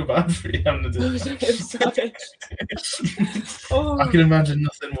feel bad for you having to do that. It was savage. I can imagine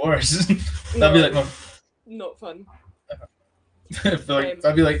nothing worse. That'd be like not fun. That'd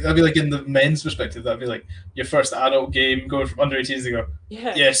be like in the men's perspective, that'd be like your first adult game going from under 18s to go.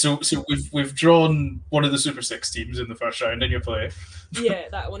 Yeah. So we've drawn one of the Super 6 teams in the first round in your play. Yeah,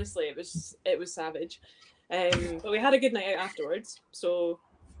 that honestly, it was savage. But we had a good night out afterwards. So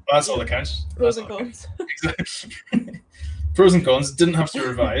that's all that counts. Pros and cons. Exactly. Pros and cons. Didn't have to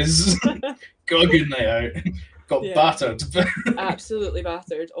revise. Got a good night out. Got battered. Absolutely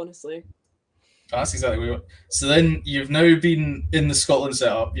battered, honestly. That's exactly what we want. So then you've now been in the Scotland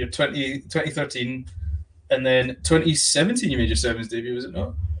setup. You're 2013, and then 2017 you made your sevens debut, was it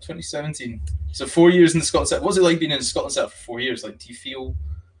not? 2017. So 4 years in the Scotland setup. What's it like being in the Scotland setup for 4 years? Like, do you feel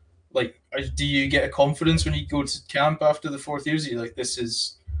like, do you get a confidence when you go to camp after the 4th year? Are you like, this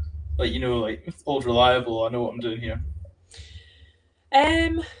is like, like old reliable, I know what I'm doing here?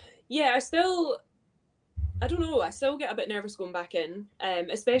 Yeah, I don't know. I still get a bit nervous going back in,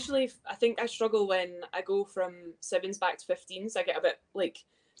 especially if I think I struggle when I go from 7s back to 15s. I get a bit like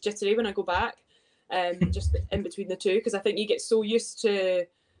jittery when I go back, just in between the two, because I think you get so used to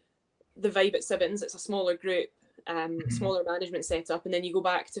the vibe at 7s. It's a smaller group, smaller management setup, and then you go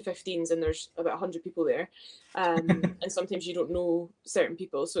back to 15s and there's about 100 people there, and sometimes you don't know certain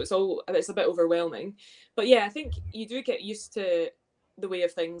people, so it's a bit overwhelming. But yeah, I think you do get used to the way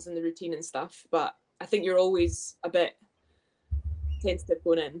of things and the routine and stuff, but I think you're always a bit tentative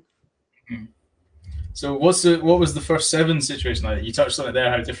going in. So what was the first 7 situation like? You touched on it there,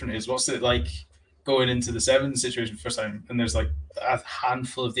 how different it is. What's it like going into the 7 situation first time, and there's like a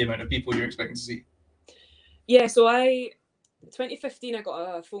handful of the amount of people you're expecting to see? Yeah, so 2015 I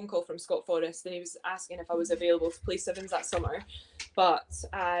got a phone call from Scott Forrest, and he was asking if I was available to play 7s that summer, but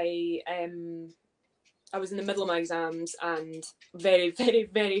I was in the middle of my exams and very, very,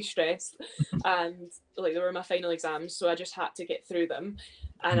 very stressed, and like they were my final exams, so I just had to get through them,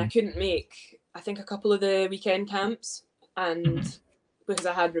 and I couldn't make, I think, a couple of the weekend camps, and because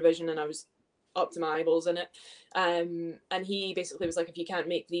I had revision and I was up to my eyeballs in it, and he basically was like, if you can't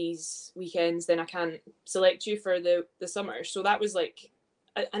make these weekends, then I can't select you for the summer. So that was like,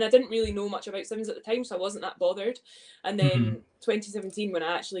 and I didn't really know much about 7s at the time, so I wasn't that bothered. And then 2017, when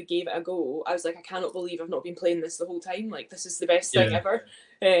I actually gave it a go, I was like, I cannot believe I've not been playing this the whole time. Like, this is the best thing ever.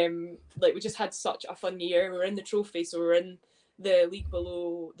 Like, we just had such a fun year. We were in the trophy, so we were in the league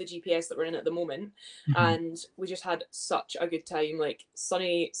below the GPS that we're in at the moment, and we just had such a good time. Like,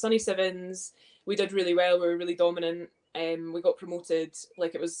 sunny 7s. We did really well. We were really dominant. We got promoted.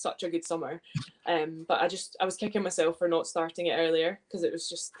 Like, it was such a good summer, but I was kicking myself for not starting it earlier, because it was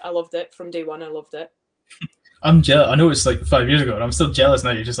just, I loved it from day one. I loved it. I'm jealous. I know it's like 5 years ago, and I'm still jealous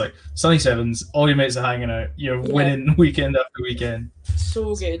now. You're just like sunny 7s, all your mates are hanging out, you're winning weekend after weekend.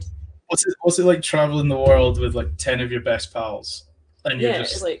 So good. What's it like traveling the world with like 10 of your best pals, and you're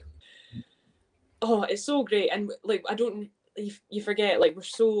just like, oh, it's so great. And like, you forget, like, we're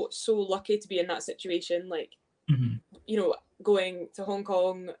so lucky to be in that situation. Like, going to Hong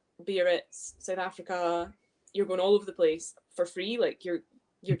Kong, Biarritz, South Africa, you're going all over the place for free. Like, you're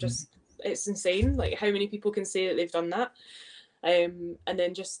just, it's insane, like, how many people can say that they've done that. And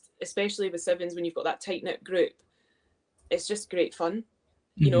then just, especially with 7s, when you've got that tight-knit group, it's just great fun,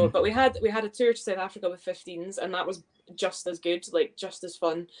 but we had a tour to South Africa with 15s, and that was just as good, like, just as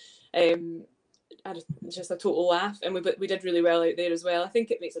fun. Just a total laugh, and we did really well out there as well. I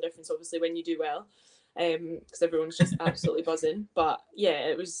think it makes a difference, obviously, when you do well, because everyone's just absolutely buzzing. But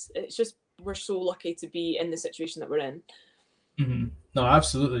yeah, it's just, we're so lucky to be in the situation that we're in. No,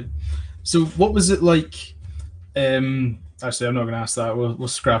 absolutely. So what was it like? Actually, I'm not going to ask that. We'll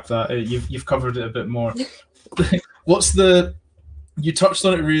scrap that. You've covered it a bit more. You touched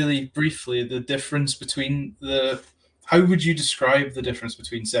on it really briefly, the difference between how would you describe the difference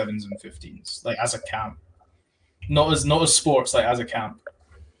between sevens and 15s, like as a camp? Not as sports, like as a camp.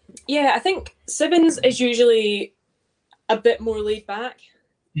 Yeah, I think sevens is usually a bit more laid back.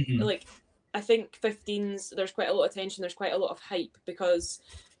 Mm-hmm. Like, I think 15s, there's quite a lot of tension, there's quite a lot of hype, because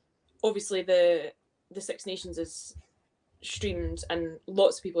obviously the Six Nations is streamed and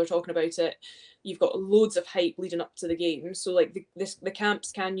lots of people are talking about it. You've got loads of hype leading up to the game, so like the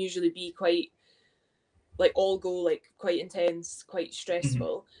camps can usually be quite like all go like quite intense, quite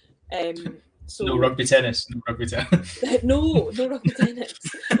stressful. So no rugby tennis. no rugby tennis.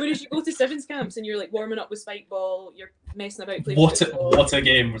 Whereas you go to sevens camps and you're like warming up with spike ball, you're messing about playing football. What a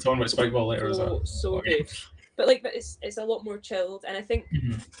game. We're talking about spike ball later as well. So okay. Good. But like, it's a lot more chilled, and I think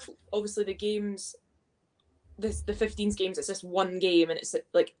obviously the games, the 15s games, it's just one game, and it's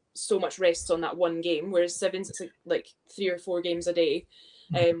like so much rests on that one game. Whereas sevens, it's like 3 or 4 games a day.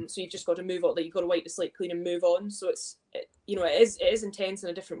 So you've just got to move on. Like, you've got to wipe the slate clean and move on. So it is intense in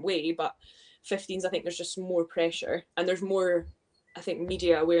a different way. But 15s, I think there's just more pressure, and there's more, I think,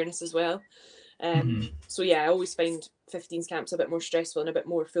 media awareness as well. So yeah, I always find 15s camps a bit more stressful and a bit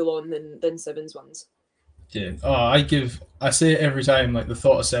more full on than sevens ones. Yeah. Oh, I say it every time. Like, the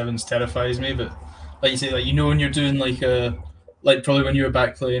thought of sevens terrifies me, but like you say, like, when you're doing like probably when you were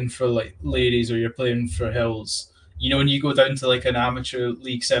back playing for like ladies or you're playing for Hills, when you go down to like an amateur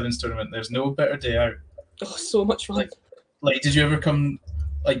League Sevens tournament, there's no better day out. Oh, so much fun. Like did you ever come?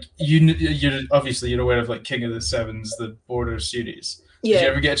 Like, you're obviously aware of like King of the Sevens, the Borders series. Yeah. Did you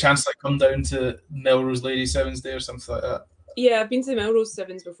ever get a chance to like come down to Melrose Ladies Sevens Day or something like that? Yeah, I've been to the Melrose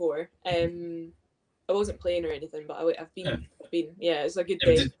Sevens before. I wasn't playing or anything, but I've been. Yeah, it's a good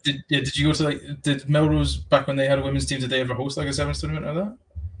day. Did you go to did Melrose, back when they had a women's team, did they ever host like a sevens tournament or that?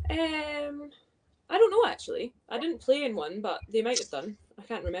 I don't know actually. I didn't play in one, but they might have done. I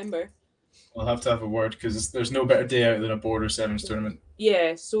can't remember. I'll have to have a word, because there's no better day out than a Border Sevens tournament.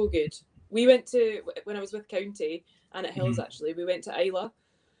 Yeah, so good. We went to, when I was with County and at Hills actually, we went to Isla,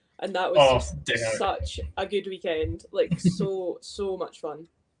 and that was such a good weekend. Like, so much fun.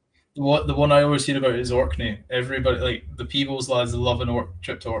 The one I always hear about is Orkney. Everybody, like the Peebles lads, love a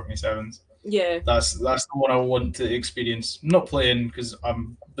trip to Orkney Sevens. Yeah, that's the one I want to experience. Not playing because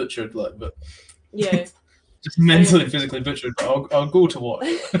I'm butchered, but yeah, just mentally, physically butchered. But I'll go to watch.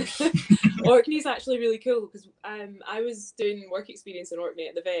 Orkney's actually really cool, because I was doing work experience in Orkney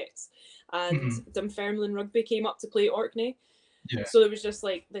at the Vets, and Dunfermline Rugby came up to play Orkney. Yeah. So there was just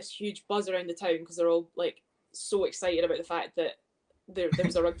like this huge buzz around the town, because they're all like so excited about the fact that there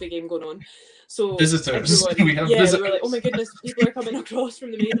was a rugby game going on. So visitors. We have visitors. They were like, oh my goodness, people are coming across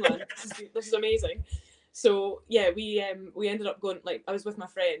from the mainland. This is amazing. So yeah, we ended up going, like, I was with my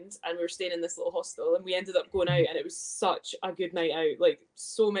friend and we were staying in this little hostel, and we ended up going out, and it was such a good night out. Like,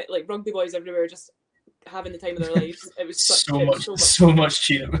 so many like rugby boys everywhere, just having the time of their lives. It was so much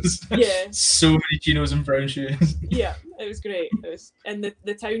chinos. Yeah. So many chinos and brown shoes. Yeah, it was great. And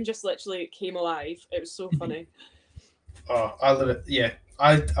the town just literally came alive. It was so funny. Oh, I love it. Yeah,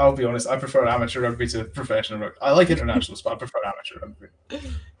 I'll be honest. I prefer amateur rugby to professional rugby. I like internationals, but I prefer amateur rugby.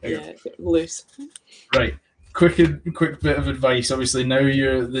 Yeah, loose. Right. Quick bit of advice. Obviously, now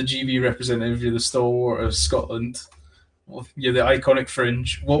you're the GB representative. You're the stalwart of Scotland. You're the iconic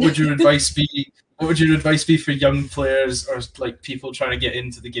fringe. What would your advice be? What would your advice be for young players or like people trying to get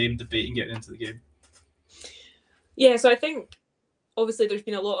into the game, debating getting into the game? Yeah, so I think obviously there's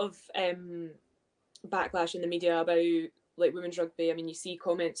been a lot of backlash in the media about like women's rugby. I mean, you see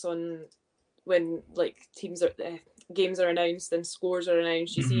comments on when like games are announced and scores are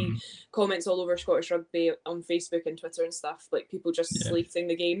announced. You see comments all over Scottish rugby on Facebook and Twitter and stuff, like people just slating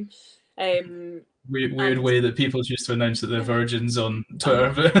the game. Weird way that people used to announce that they're virgins on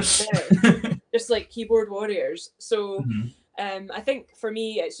Twitter. Just like keyboard warriors. So I think for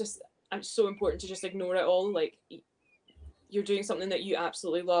me it's so important to just ignore it all. Like, you're doing something that you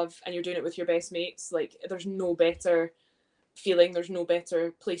absolutely love and you're doing it with your best mates. Like, there's no better feeling, there's no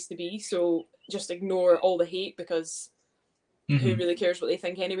better place to be. So just ignore all the hate, because who really cares what they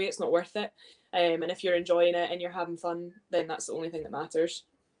think anyway? It's not worth it. And if you're enjoying it and you're having fun, then that's the only thing that matters.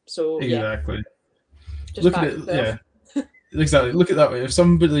 So exactly. Just look at it. Yeah, exactly. Look at that way. If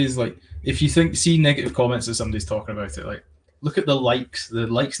somebody's like, if you see negative comments that somebody's talking about it, like, look at the likes. The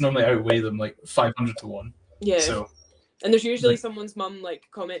likes normally outweigh them like 500 to 1. Yeah. So. And there's usually someone's mum like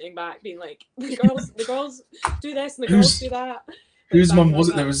commenting back, being like, the girls do this and the girls do that. Whose mum was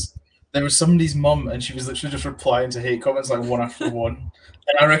it? There was somebody's mum, and she was literally just replying to hate comments like one after one.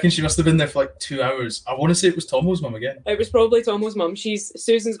 And I reckon she must have been there for like 2 hours. I want to say it was Tomo's mum again. It was probably Tomo's mum.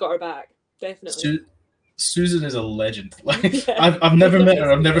 Susan's got her back, definitely. Susan is a legend. Like Yeah, I've never she's met her,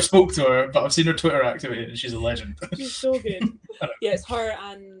 I've amazing. never spoke to her, but I've seen her Twitter activity, and she's a legend. She's so good. Yeah, it's her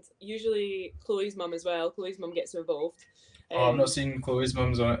and usually Chloe's mum as well. Chloe's mum gets involved. Oh, I've not seen Chloe's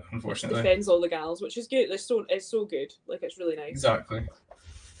mum's on it, unfortunately. Defends all the gals, which is good. It's so good. Like it's really nice. Exactly.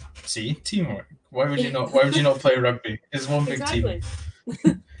 See, teamwork. Why would you not? Why would you not play rugby? It's one big Exactly.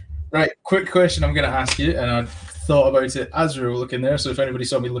 team. Right, quick question I'm going to ask you, and I thought about it as we were looking there. So if anybody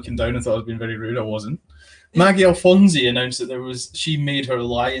saw me looking down and thought I was being very rude, I wasn't. Maggie Alfonsi announced that she made her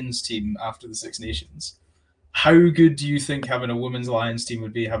Lions team after the Six Nations. How good do you think having a women's Lions team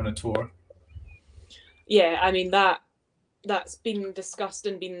would be having a tour? Yeah, I mean that's been discussed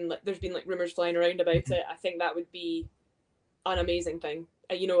and there's been like rumors flying around about it. I think that would be an amazing thing.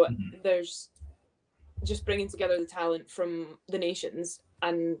 There's just bringing together the talent from the nations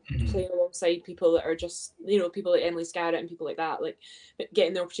and playing alongside people that are just, people like Emily Scarrett and people like that, like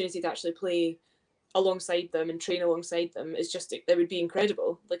getting the opportunity to actually play alongside them and train alongside them is just, it would be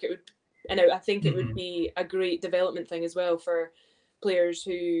incredible. Like it would, and I think it would be a great development thing as well for players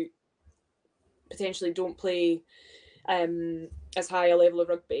who potentially don't play as high a level of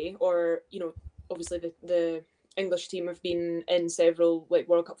rugby, or obviously the English team have been in several like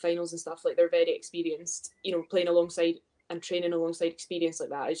World Cup finals and stuff. Like they're very experienced. Playing alongside and training alongside experience like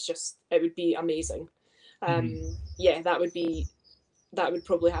that is just, it would be amazing. Yeah, that would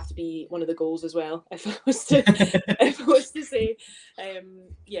probably have to be one of the goals as well if I was to say.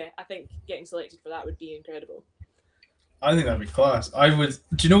 Yeah, I think getting selected for that would be incredible. I think that'd be class. Do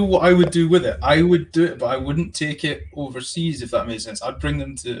you know what I would do with it? I would do it, but I wouldn't take it overseas, if that makes sense. I'd bring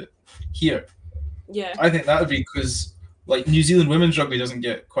them to here. Yeah. I think that would be because, like, New Zealand women's rugby doesn't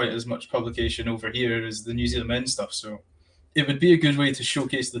get quite as much publication over here as the New Zealand men's stuff. So it would be a good way to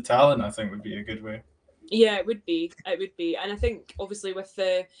showcase the talent, I think would be a good way. Yeah, it would be. And I think, obviously, with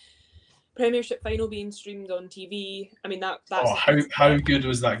the Premiership final being streamed on TV, I mean, that's... Oh, how good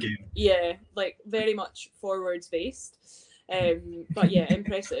was that game? Yeah, like, very much forwards based. But yeah,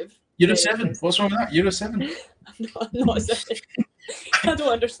 impressive. You're a 7. What's wrong with that? You're a 7. I'm not a 7. I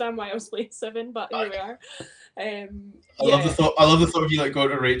don't understand why I was playing 7, but here we are. I love the thought of you like going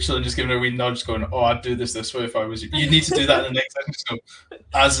to Rachel and just giving her a wee nudge, going, "Oh, I'd do this way if I was you." You need to do that in the next episode.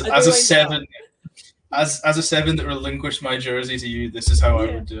 As a 7, as a 7 that relinquished my jersey to you, this is how I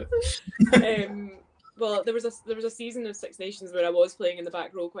would do it. Well, there was a season of Six Nations where I was playing in the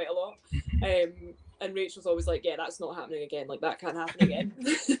back row quite a lot. And Rachel's always like, "Yeah, that's not happening again. Like that can't happen again."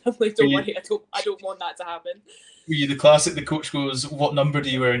 I'm like, "Don't worry, I don't want that to happen." Were you the classic? The coach goes, "What number do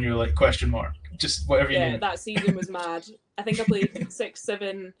you wear?" And you're like, question mark. Just whatever you need. Yeah, that season was mad. I think I played 6,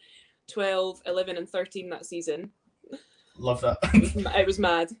 7, 12, 11, and 13 that season. Love that. It was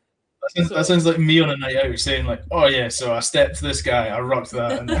mad. That sounds like me on a night out saying like, "Oh yeah, so I stepped to this guy, I rocked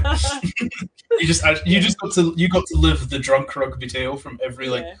that," and you got to live the drunk rugby tale from every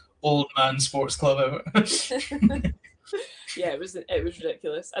old man sports club ever. Yeah, it was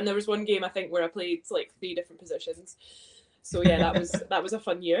ridiculous. And there was one game I think where I played like 3 different positions. So yeah, that was a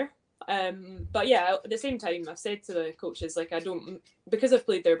fun year. But yeah, at the same time, I've said to the coaches, like, because I've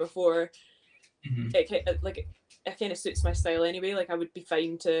played there before, it kind of suits my style anyway. Like I would be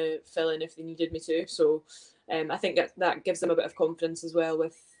fine to fill in if they needed me to. So I think that gives them a bit of confidence as well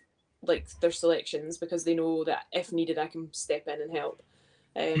with like their selections, because they know that if needed I can step in and help.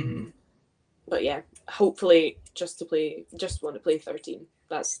 But yeah, hopefully just want to play 13.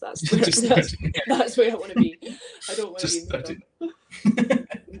 That's where I want to be. I don't want to be in the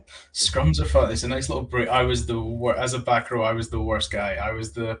Scrums are fun. It's a nice little break. I was as a back row, I was the worst guy. I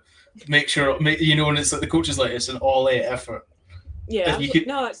was the when it's like the coach is like, it's an all-out effort. Yeah,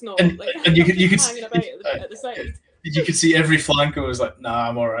 no, it's not. And you could hanging about at the side. You could see every flanker was like, "Nah,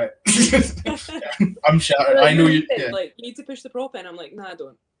 I'm all right. I'm shattered." Like, I know you. Yeah. Like, you need to push the prop in. I'm like, "Nah, I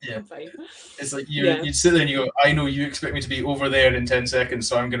don't. Yeah. I'm fine." It's like you'd sit there and you go, "I know you expect me to be over there in 10 seconds,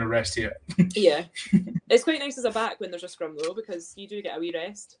 so I'm going to rest here." Yeah, it's quite nice as a back when there's a scrum though, because you do get a wee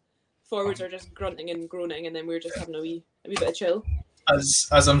rest. Forwards are just grunting and groaning, and then we're just having a wee bit of chill.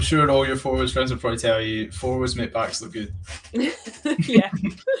 As I'm sure all your forwards friends will probably tell you, forwards make backs look good. Yeah,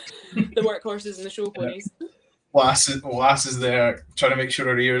 the workhorses and the show ponies. Lass is there trying to make sure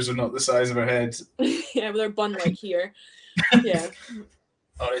her ears are not the size of her head. Yeah, with her bun like here. Yeah.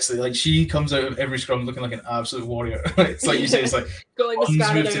 Honestly, like she comes out of every scrum looking like an absolute warrior. It's like you say, it's like got like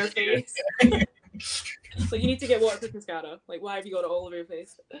mascara down her face. Like you need to get waterproof mascara. Like why have you got it all over your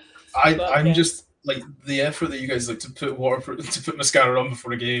face? I'm just like the effort that you guys like to put mascara on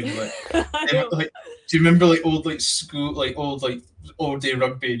before a game. Like, do you remember like old like school like old day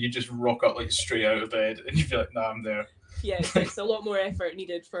rugby, and you just rock up like straight out of bed and you'd be like, "Nah, I'm there." Yeah, it's a lot more effort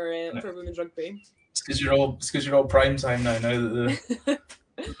needed for women's rugby. It's because you're all prime time now. Now that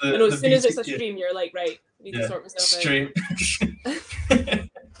I know, as soon as it's a BT stream, you're like, right, need to sort myself straight.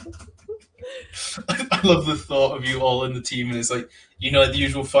 I love the thought of you all in the team, and it's like, the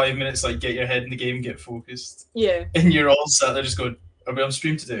usual 5 minutes, like get your head in the game, get focused. Yeah. And you're all sat there just going, "Are we on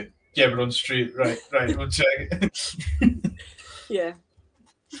stream today? Yeah, we're on stream. Right, we'll check." Yeah.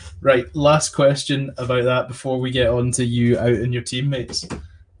 Right, last question about that before we get on to you out and your teammates,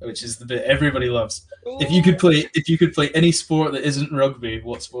 which is the bit everybody loves. Ooh. If you could play any sport that isn't rugby,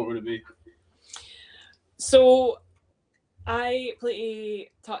 what sport would it be? So I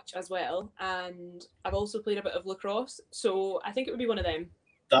play touch as well, and I've also played a bit of lacrosse, so I think it would be one of them.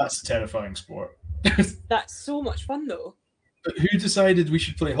 That's a terrifying sport. That's so much fun, though. But who decided we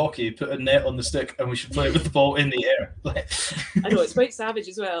should play hockey, put a net on the stick, and we should play it with the ball in the air? I know, it's quite savage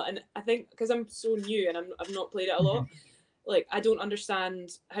as well, and I think because I'm so new and I've not played it a lot, like I don't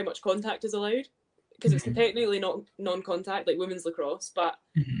understand how much contact is allowed, because it's technically not non-contact like women's lacrosse, but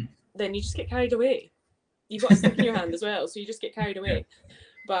then you just get carried away. You've got a stick in your hand as well, so you just get carried away.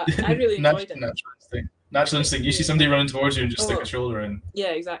 But I really enjoyed it. Natural instinct. You see somebody running towards you and just stick a shoulder in. Yeah,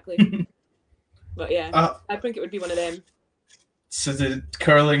 exactly. But yeah, I think it would be one of them. So the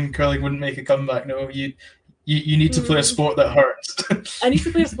curling wouldn't make a comeback. No, you need to play a sport that hurts. I need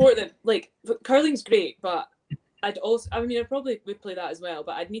to play a sport that, like, curling's great, but I probably would play that as well,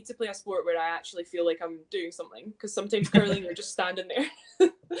 but I'd need to play a sport where I actually feel like I'm doing something, because sometimes curling you're just standing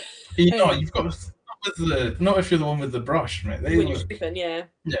there. You've got not if you're the one with the brush, right? When you're sweeping, yeah.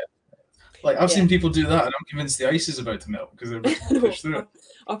 Yeah. Like I've seen people do that, and I'm convinced the ice is about to melt because they're about to push through it.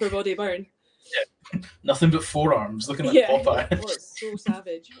 Upper body burn. Yeah. Nothing but forearms, looking like Popeye. It's so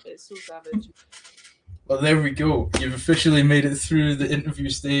savage. It's so savage. Well, there we go. You've officially made it through the interview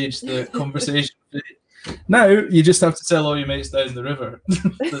stage, the conversation stage. Now you just have to tell all your mates down the river.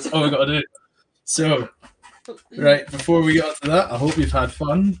 That's all we got to do. So, right, before we get on to that, I hope you've had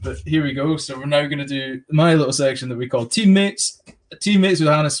fun, but here we go. So we're now going to do my little section that we call Teammates. Teammates with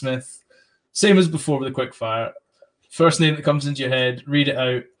Hannah Smith. Same as before with the quick fire. First name that comes into your head, read it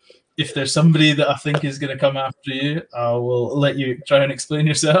out. If there's somebody that I think is going to come after you, I will let you try and explain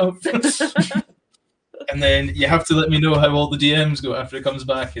yourself. And then you have to let me know how all the DMs go after it comes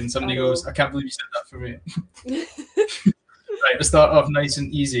back and somebody goes, "I can't believe you said that for me." Right, let's start off nice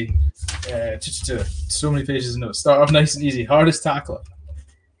and easy. So many pages of notes. Start off nice and easy. Hardest tackler?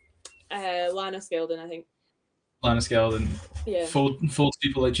 Lana Skeldon, I think. Lana Skeldon. Yeah. Folds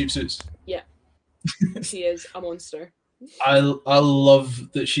people like cheap suits. Yeah. She is a monster. I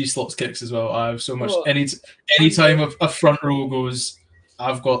love that she slots kicks as well. I have so much. Anytime a front row goes,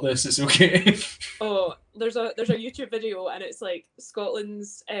 "I've got this, it's okay." Oh, there's a YouTube video and it's like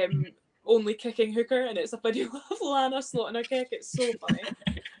Scotland's only kicking hooker, and it's a video of Lana slotting a kick. It's so funny.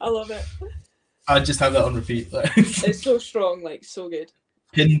 I love it. I just have that on repeat. It's so strong, like so good.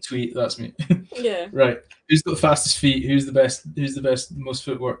 Pin tweet, that's me. Yeah. Right. Who's got the fastest feet? Who's the best, most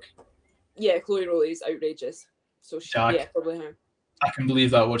footwork? Yeah, Chloe Rowley's outrageous. So probably her. I can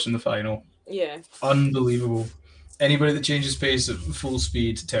believe that watching the final. Yeah. Unbelievable. Anybody that changes pace at full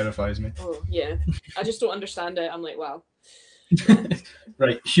speed terrifies me. Oh, yeah. I just don't understand it. I'm like, wow.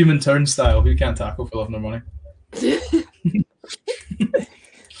 Right. Human turnstile. Who can't tackle for love nor money? That's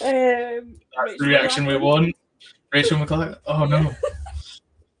the reaction we want. Rachel McLachlan. Oh, no.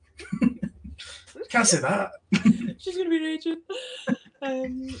 Can't say that. She's going to be raging.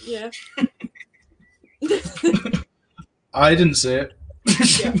 Yeah. I didn't say it.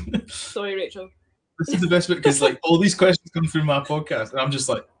 Yeah. Sorry, Rachel. This is the best bit because all these questions come through my podcast, and I'm just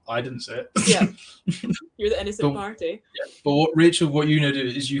like, I didn't say it. Yeah. You're the innocent party. Yeah. But what you know do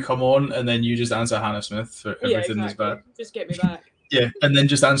is you come on and then you just answer Hannah Smith for everything that's bad. Just get me back. Yeah, and then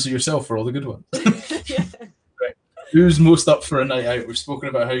just answer yourself for all the good ones. Yeah. Right. Who's most up for a night out? We've spoken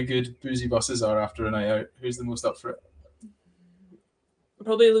about how good boozy buses are after a night out. Who's the most up for it?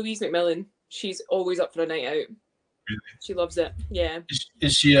 Probably Louise McMillan. She's always up for a night out. Really? She loves it. Yeah.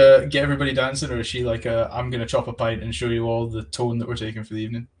 Is she get everybody dancing, or is she like I'm going to chop a pint and show you all the tone that we're taking for the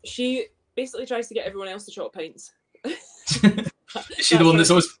evening? She basically tries to get everyone else to chop pints. Is she the one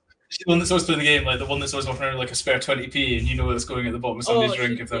that's always playing the game, like the one that's always walking around like a spare 20p, and you know what's going at the bottom of somebody's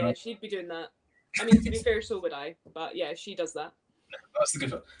drink if they're not? She'd be doing that. I mean, to be fair, so would I. But yeah, she does that. That's the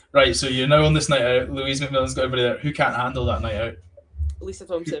good one. Right, so you're now on this night out. Louise McMillan's got everybody there. Who can't handle that night out? Lisa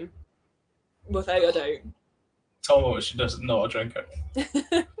Thompson. Without a doubt. Tomo, she does not a drinker.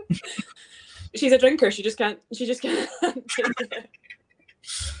 She's a drinker. She just can't.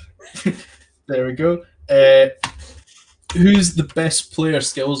 There we go. Who's the best player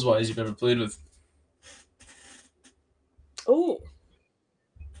skills wise you've ever played with? Oh,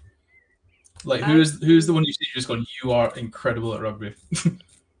 Like, who's the one you see just going, you are incredible at rugby?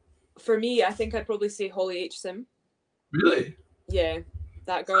 For me, I think I'd probably say Holly H. Sim. Really? Yeah,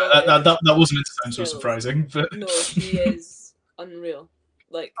 that girl. That wasn't meant to sound so surprising, but no, she is unreal.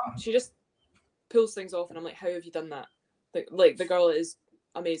 Like, she just pulls things off, and I'm like, how have you done that? Like the girl is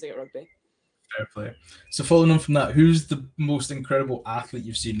amazing at rugby. Fair play. So following on from that, who's the most incredible athlete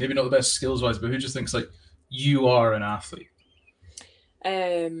you've seen? Maybe not the best skills wise, but who just thinks like you are an athlete?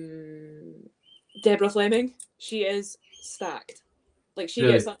 Deborah Fleming. She is stacked. Like, she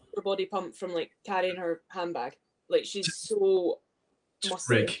gets her body pump from like carrying her handbag. Like, she's so muscly.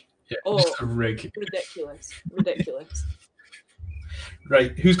 Rig. Yeah, just a rig. Ridiculous.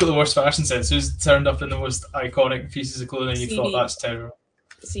 Right. Who's got the worst fashion sense? Who's turned up in the most iconic pieces of clothing you thought that's terrible?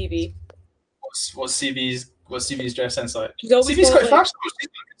 CV. What's CV's dress sense like? CV's quite fashionable. She's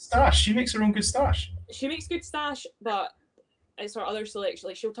got a good stash. She makes her own good stash. She makes good stash, but it's her other selection.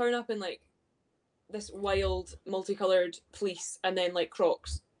 Like, she'll turn up in like this wild, multicolored fleece and then like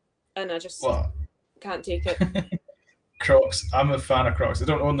Crocs, and I just can't take it. Crocs. I'm a fan of Crocs. I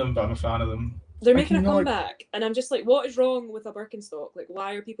don't own them, but I'm a fan of them. They're making a comeback, and I'm just like, what is wrong with a Birkenstock? Like,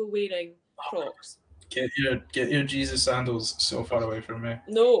 why are people wearing Crocs? Get your Jesus sandals so far away from me.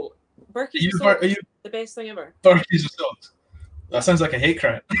 No, Birkenstocks are the best thing ever. Birkenstocks. That sounds like a hate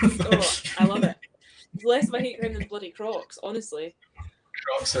crime. Oh, I love it. It's less of a hate crime than bloody Crocs, honestly.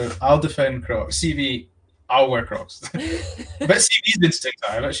 Crocs I'll defend Crocs. CV, I'll wear Crocs. I bet CV's been to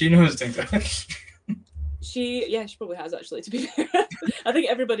TikTok. I bet she knows TikTok. She probably has, actually, to be fair. I think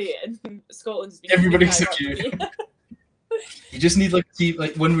everybody in Scotland's been everybody's so cute. You just need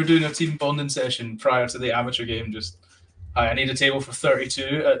like when we're doing a team bonding session prior to the amateur game, just I need a table for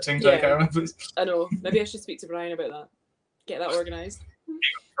 32 at Ting Tai Cameron, please. I know. Maybe I should speak to Brian about that. Get that organised.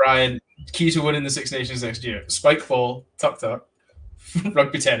 Brian, key to winning the Six Nations next year: spike ball, tuck,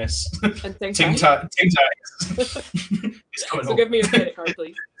 rugby tennis, and Ting Tai. So give me your credit card,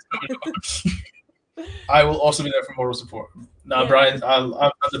 please. I will also be there for moral support. Brian, I've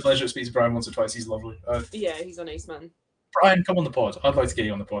had the pleasure of speaking to Brian once or twice. He's lovely. Yeah, he's a nice man. Brian, come on the pod. I'd like to get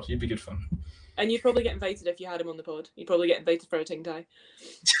you on the pod. You'd be good fun. And you'd probably get invited if you had him on the pod. You'd probably get invited for a Ting Tai.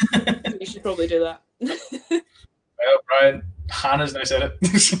 You should probably do that. Well, Brian, Hannah's now said it.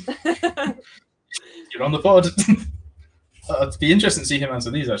 You're on the pod. It'd be interesting to see him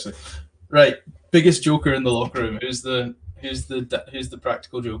answer these, actually. Right, biggest joker in the locker room. Who's the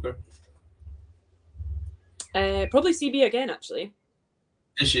practical joker? Probably CB again, actually.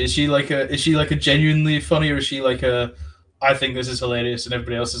 Is she like a genuinely funny, or is she like a I think this is hilarious and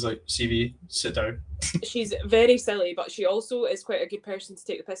everybody else is like, CV, sit down? She's very silly, but she also is quite a good person to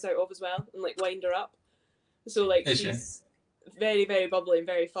take the piss out of as well and like wind her up. So like she's very, very bubbly and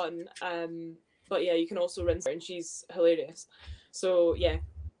very fun. But yeah, you can also rinse her and she's hilarious. So yeah,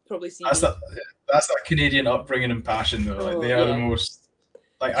 probably CV. That's that Canadian upbringing and passion though. Like they are the most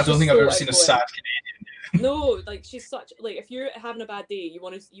like I don't think I've ever seen a sad Canadian. No, like she's such like if you're having a bad day, you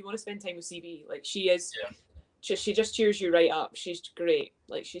want to spend time with CB. Like she is. Yeah. She just cheers you right up. She's great.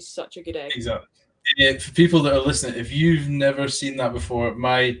 Like she's such a good egg. Exactly. Yeah, for people that are listening, if you've never seen that before,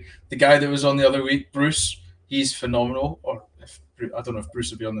 the guy that was on the other week, Bruce, he's phenomenal. Or I don't know if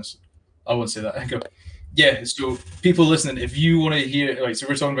Bruce will be on this. I won't say that. Yeah. So people listening, if you want to hear, like, so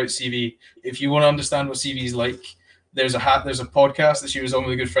we're talking about CV. If you want to understand what CV is like, there's a podcast that she was on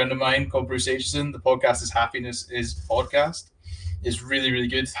with a good friend of mine called Bruce Aitchison. The podcast is Happiness is Podcast. It's really, really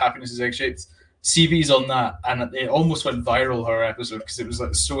good. Happiness is egg-shaped. CV's on that, and it almost went viral, her episode, because it was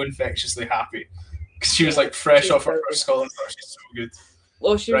like so infectiously happy. Because she was like fresh off her first Scotland start. She's so good.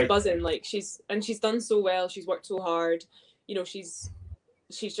 Well, she was buzzing. Like she's done so well. She's worked so hard. You know, she's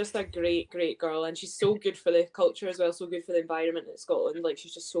just a great, great girl, and she's so good for the culture as well. So good for the environment in Scotland. Like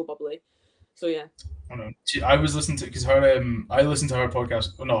she's just so bubbly. So yeah. I know. I was listening to because her. I listened to her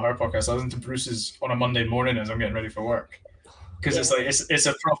podcast. Well, not her podcast. I listened to Bruce's on a Monday morning as I'm getting ready for work. Because it's like it's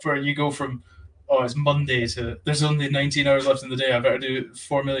a proper. You go from. Oh, it's Monday to there's only 19 hours left in the day. I better do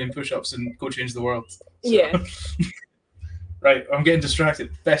 4 million push-ups and go change the world. So. Yeah. Right, I'm getting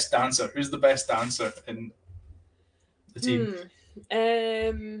distracted. Best dancer. Who's the best dancer in the team?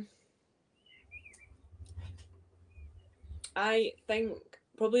 I think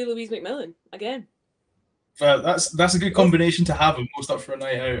probably Louise McMillan again. That's a good combination to have. Most up for a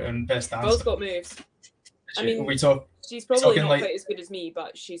night out and best dancer. Both got moves. I mean, she's probably not quite as good as me,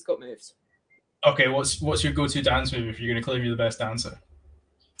 but she's got moves. Okay, what's your go-to dance move if you're going to claim you're the best dancer?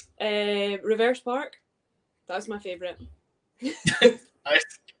 Reverse Park. That's my favourite.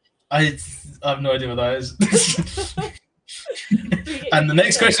 I have no idea what that is. And the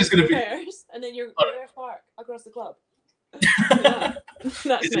next question is going to be... And then you're Reverse Park across the club. Yeah. That's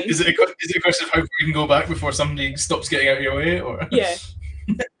nice. Is it a question of how far you can go back before somebody stops getting out of your way? Or Yeah,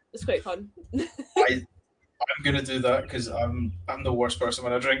 it's quite fun. I'm gonna do that because I'm the worst person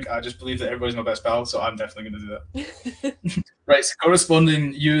when I drink. I just believe that everybody's my best pal, so I'm definitely gonna do that. Right, so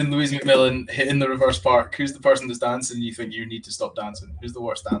corresponding, you and Louise McMillan hitting the reverse park. Who's the person that's dancing? You think you need to stop dancing? Who's the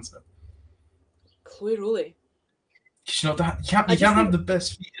worst dancer? Chloe Rowley. You can't have the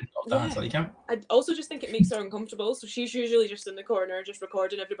best feet and not dance. Like, you can't. I also just think it makes her uncomfortable. So she's usually just in the corner, just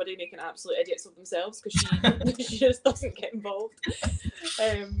recording everybody making absolute idiots of themselves because she just doesn't get involved.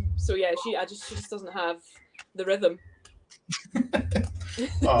 So yeah, she just doesn't have the rhythm.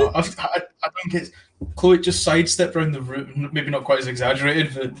 I think it's Chloe just sidestep around the room. Maybe not quite as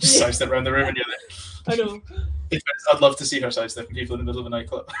exaggerated, but just sidestep around the room and you're there. I know. I'd love to see her sidestepping people in the middle of a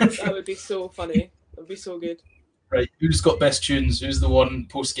nightclub. That would be so funny. It would be so good. Right, who's got best tunes? Who's the one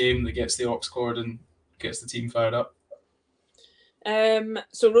post game that gets the aux cord and gets the team fired up?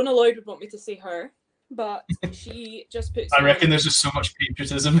 So Rona Lloyd would want me to say her, but she just puts. I reckon there's just so much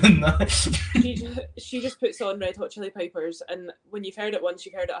patriotism in that. She just puts on Red Hot Chili Peppers, and when you've heard it once,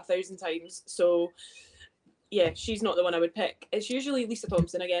 you've heard it 1,000 times. So yeah, she's not the one I would pick. It's usually Lisa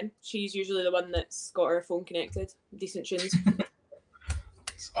Thompson again. She's usually the one that's got her phone connected. Decent tunes.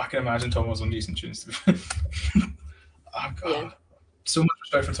 I can imagine Tom was on decent tunes. Yeah. So much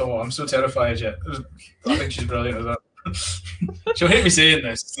respect for Tomo. I'm so terrified yet. I think she's brilliant at that. She'll hate me saying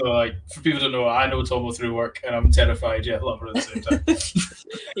this. So, like, for people to know, I know Tomo through work, and I'm terrified yet love her at the same time.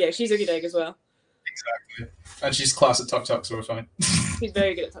 Yeah, she's a good egg as well. Exactly, and she's class at Tuk Tuk, so we're fine. She's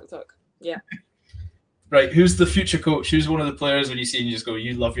very good at Tuk Tuk. Yeah. Right, who's the future coach? Who's one of the players when you see and you just go,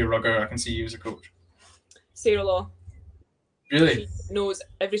 "You love your rugger. I can see you as a coach." Sarah Law. Really? She knows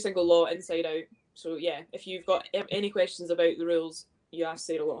every single law inside out. So yeah, if you've got any questions about the rules, you ask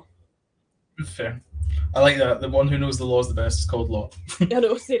Sarah Law. Fair. I like that. The one who knows the laws the best is called Law. I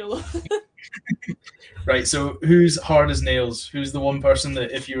know, Sarah Law. Right, so who's hard as nails? Who's the one person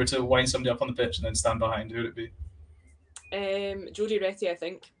that if you were to wind somebody up on the pitch and then stand behind, who would it be? Jodie Retty, I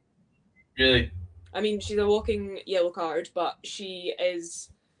think. Really? I mean, she's a walking yellow card, but she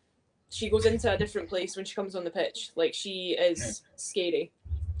goes into a different place when she comes on the pitch. Like, she is scary.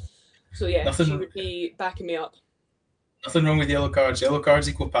 So yeah, she would be backing me up. Nothing wrong with yellow cards. Yellow cards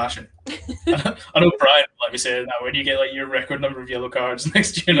equal passion. I know Brian let me say that when you get like your record number of yellow cards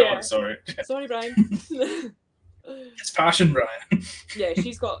next year. No, sorry. Sorry, Brian. It's passion, Brian. Yeah,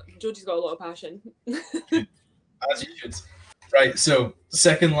 Jodie's got a lot of passion. As you should. Right, so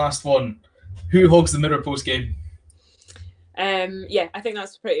second last one. Who hogs the mirror post game? Yeah, I think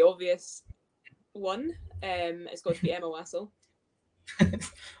that's a pretty obvious one. It's got to be Emma Wassell.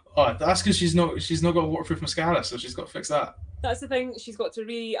 Oh, that's because she's not got waterproof mascara, so she's got to fix that. That's the thing. She's got to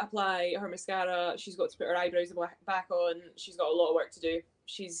reapply her mascara. She's got to put her eyebrows back on. She's got a lot of work to do.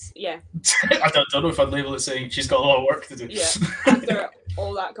 I don't know if I'd label it saying she's got a lot of work to do. Yeah. After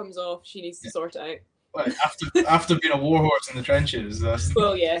all that comes off, she needs to sort it out. Well, after being a warhorse in the trenches.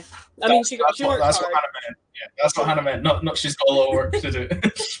 Well, yeah. I mean, she works hard. That's what Hannah meant. Yeah, that's what Hannah meant. Not she's got a lot of work to do.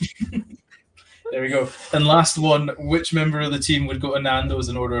 There we go. And last one, which member of the team would go to Nando's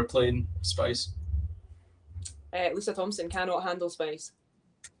and order a plain spice? Lisa Thompson cannot handle spice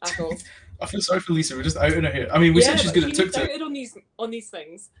at all. I feel sorry for Lisa. We're just outing her here. I mean, we said she's good at tuk-tuk. On these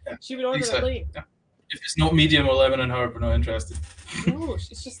things. Yeah. She would order a plain. Yeah. If it's not medium or lemon and herb, we're not interested. No, it's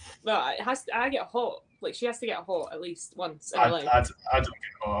just I get hot. Like, she has to get hot at least once in her life. I don't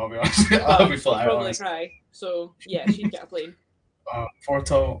get hot. I'll be honest. I'll be flat out. Probably cry. So yeah, she'd get a plain. For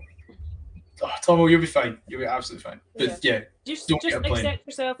Tomo. Tomo, you'll be fine. You'll be absolutely fine. But yeah, just don't get a plain. Accept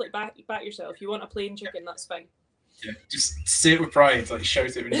yourself, like back yourself. You want a plain chicken, that's fine. Yeah, just say it with pride, like shout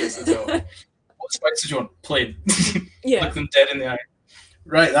it when you get to the top. What spice do you want? Plain. Yeah. Look them dead in the eye.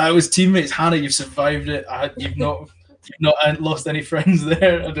 Right, that was teammates. Hannah, you've survived it. You've not lost any friends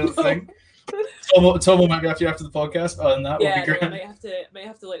there, I don't think. Tomo might be after you after the podcast, and that would be great. I might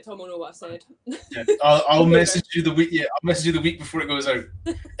have to let Tomo know what I said. Yeah, I'll message you the week. Yeah, I'll message you the week before it goes out,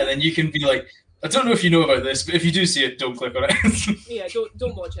 and then you can be like, I don't know if you know about this, but if you do see it, don't click on it. Yeah,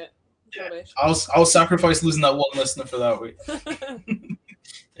 don't watch it. Yeah, I'll sacrifice losing that one listener for that week.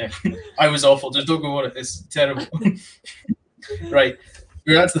 Yeah, I was awful. Just don't go on it. It's terrible. Right.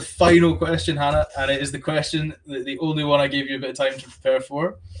 We're at the final question, Hannah, and it is the question, the only one I gave you a bit of time to prepare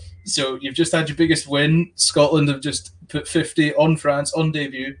for. So you've just had your biggest win. Scotland have just put 50 on France on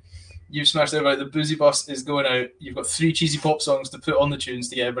debut. You've smashed it out. The boozy bus is going out. You've got 3 cheesy pop songs to put on the tunes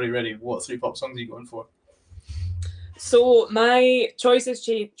to get everybody ready. What 3 pop songs are you going for? So my choices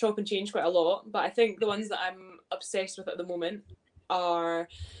chop and change quite a lot, but I think the ones that I'm obsessed with at the moment are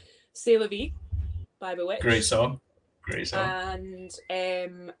C'est La Vie by Bewitched. Great song. Great song.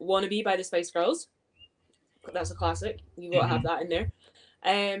 And Wannabe by the Spice Girls. That's a classic. You've got to have that in there.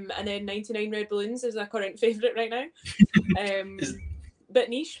 And then 99 Red Balloons is a current favourite right now. Bit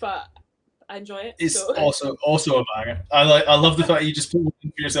niche, but I enjoy it. It's also a banger. I love the fact you just put one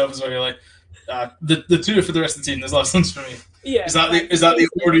for yourself as well. You're like, the two are for the rest of the team. There's last ones for me. Yeah. Is that the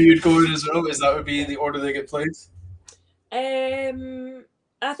order you'd go in as well? That would be the order they get played?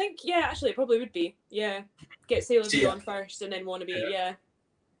 I think actually it probably would be. Yeah. Get Sailor V on first and then Wannabe, yeah.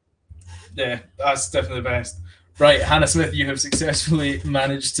 Yeah, that's definitely the best. Right, Hannah Smith, you have successfully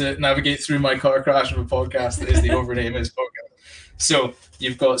managed to navigate through my car crash of a podcast that is the Overname Is podcast. So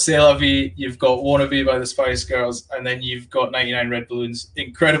you've got C'est La Vie, you've got Wannabe by the Spice Girls, and then you've got 99 Red Balloons.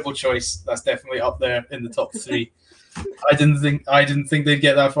 Incredible choice. That's definitely up there in the top 3. I didn't think they'd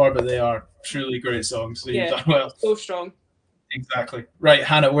get that far, but they are truly great songs. So you've done well. So strong. Exactly. Right,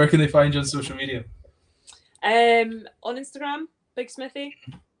 Hannah, where can they find you on social media? On Instagram, Big Smithy.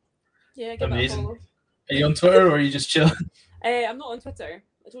 Yeah, give that a follow. Are you on Twitter or are you just chilling? I'm not on Twitter.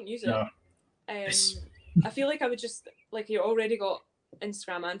 I don't use it. No. I feel like I would just you already got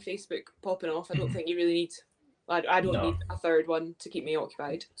Instagram and Facebook popping off. I don't think you really need. I don't need a third one to keep me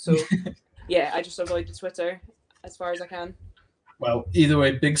occupied. So yeah, I just avoid the Twitter as far as I can. Well, either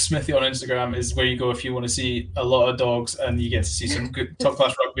way, Big Smithy on Instagram is where you go if you want to see a lot of dogs and you get to see some good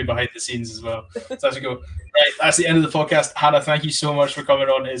top-class rugby behind the scenes as well. So that's a go. Right, that's the end of the podcast. Hannah, thank you so much for coming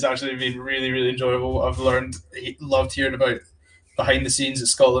on. It's actually been really, really enjoyable. I've loved hearing about behind the scenes at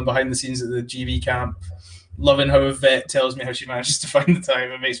Scotland, behind the scenes at the GB camp. Loving how a vet tells me how she manages to find the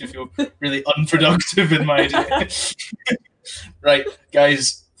time. It makes me feel really unproductive in my day. Right,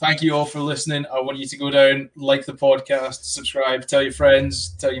 guys. Thank you all for listening. I want you to go down, like the podcast, subscribe, tell your friends,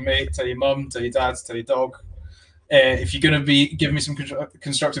 tell your mate, tell your mum, tell your dad, tell your dog. If you're going to be giving me some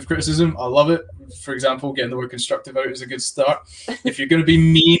constructive criticism, I love it. For example, getting the word constructive out is a good start. If you're going to be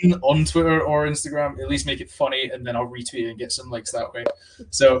mean on Twitter or Instagram, at least make it funny, and then I'll retweet it and get some likes that way.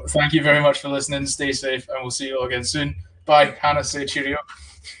 So thank you very much for listening. Stay safe, and we'll see you all again soon. Bye. Hannah, say cheerio.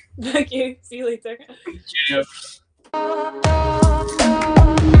 Thank you. See you later. Cheerio.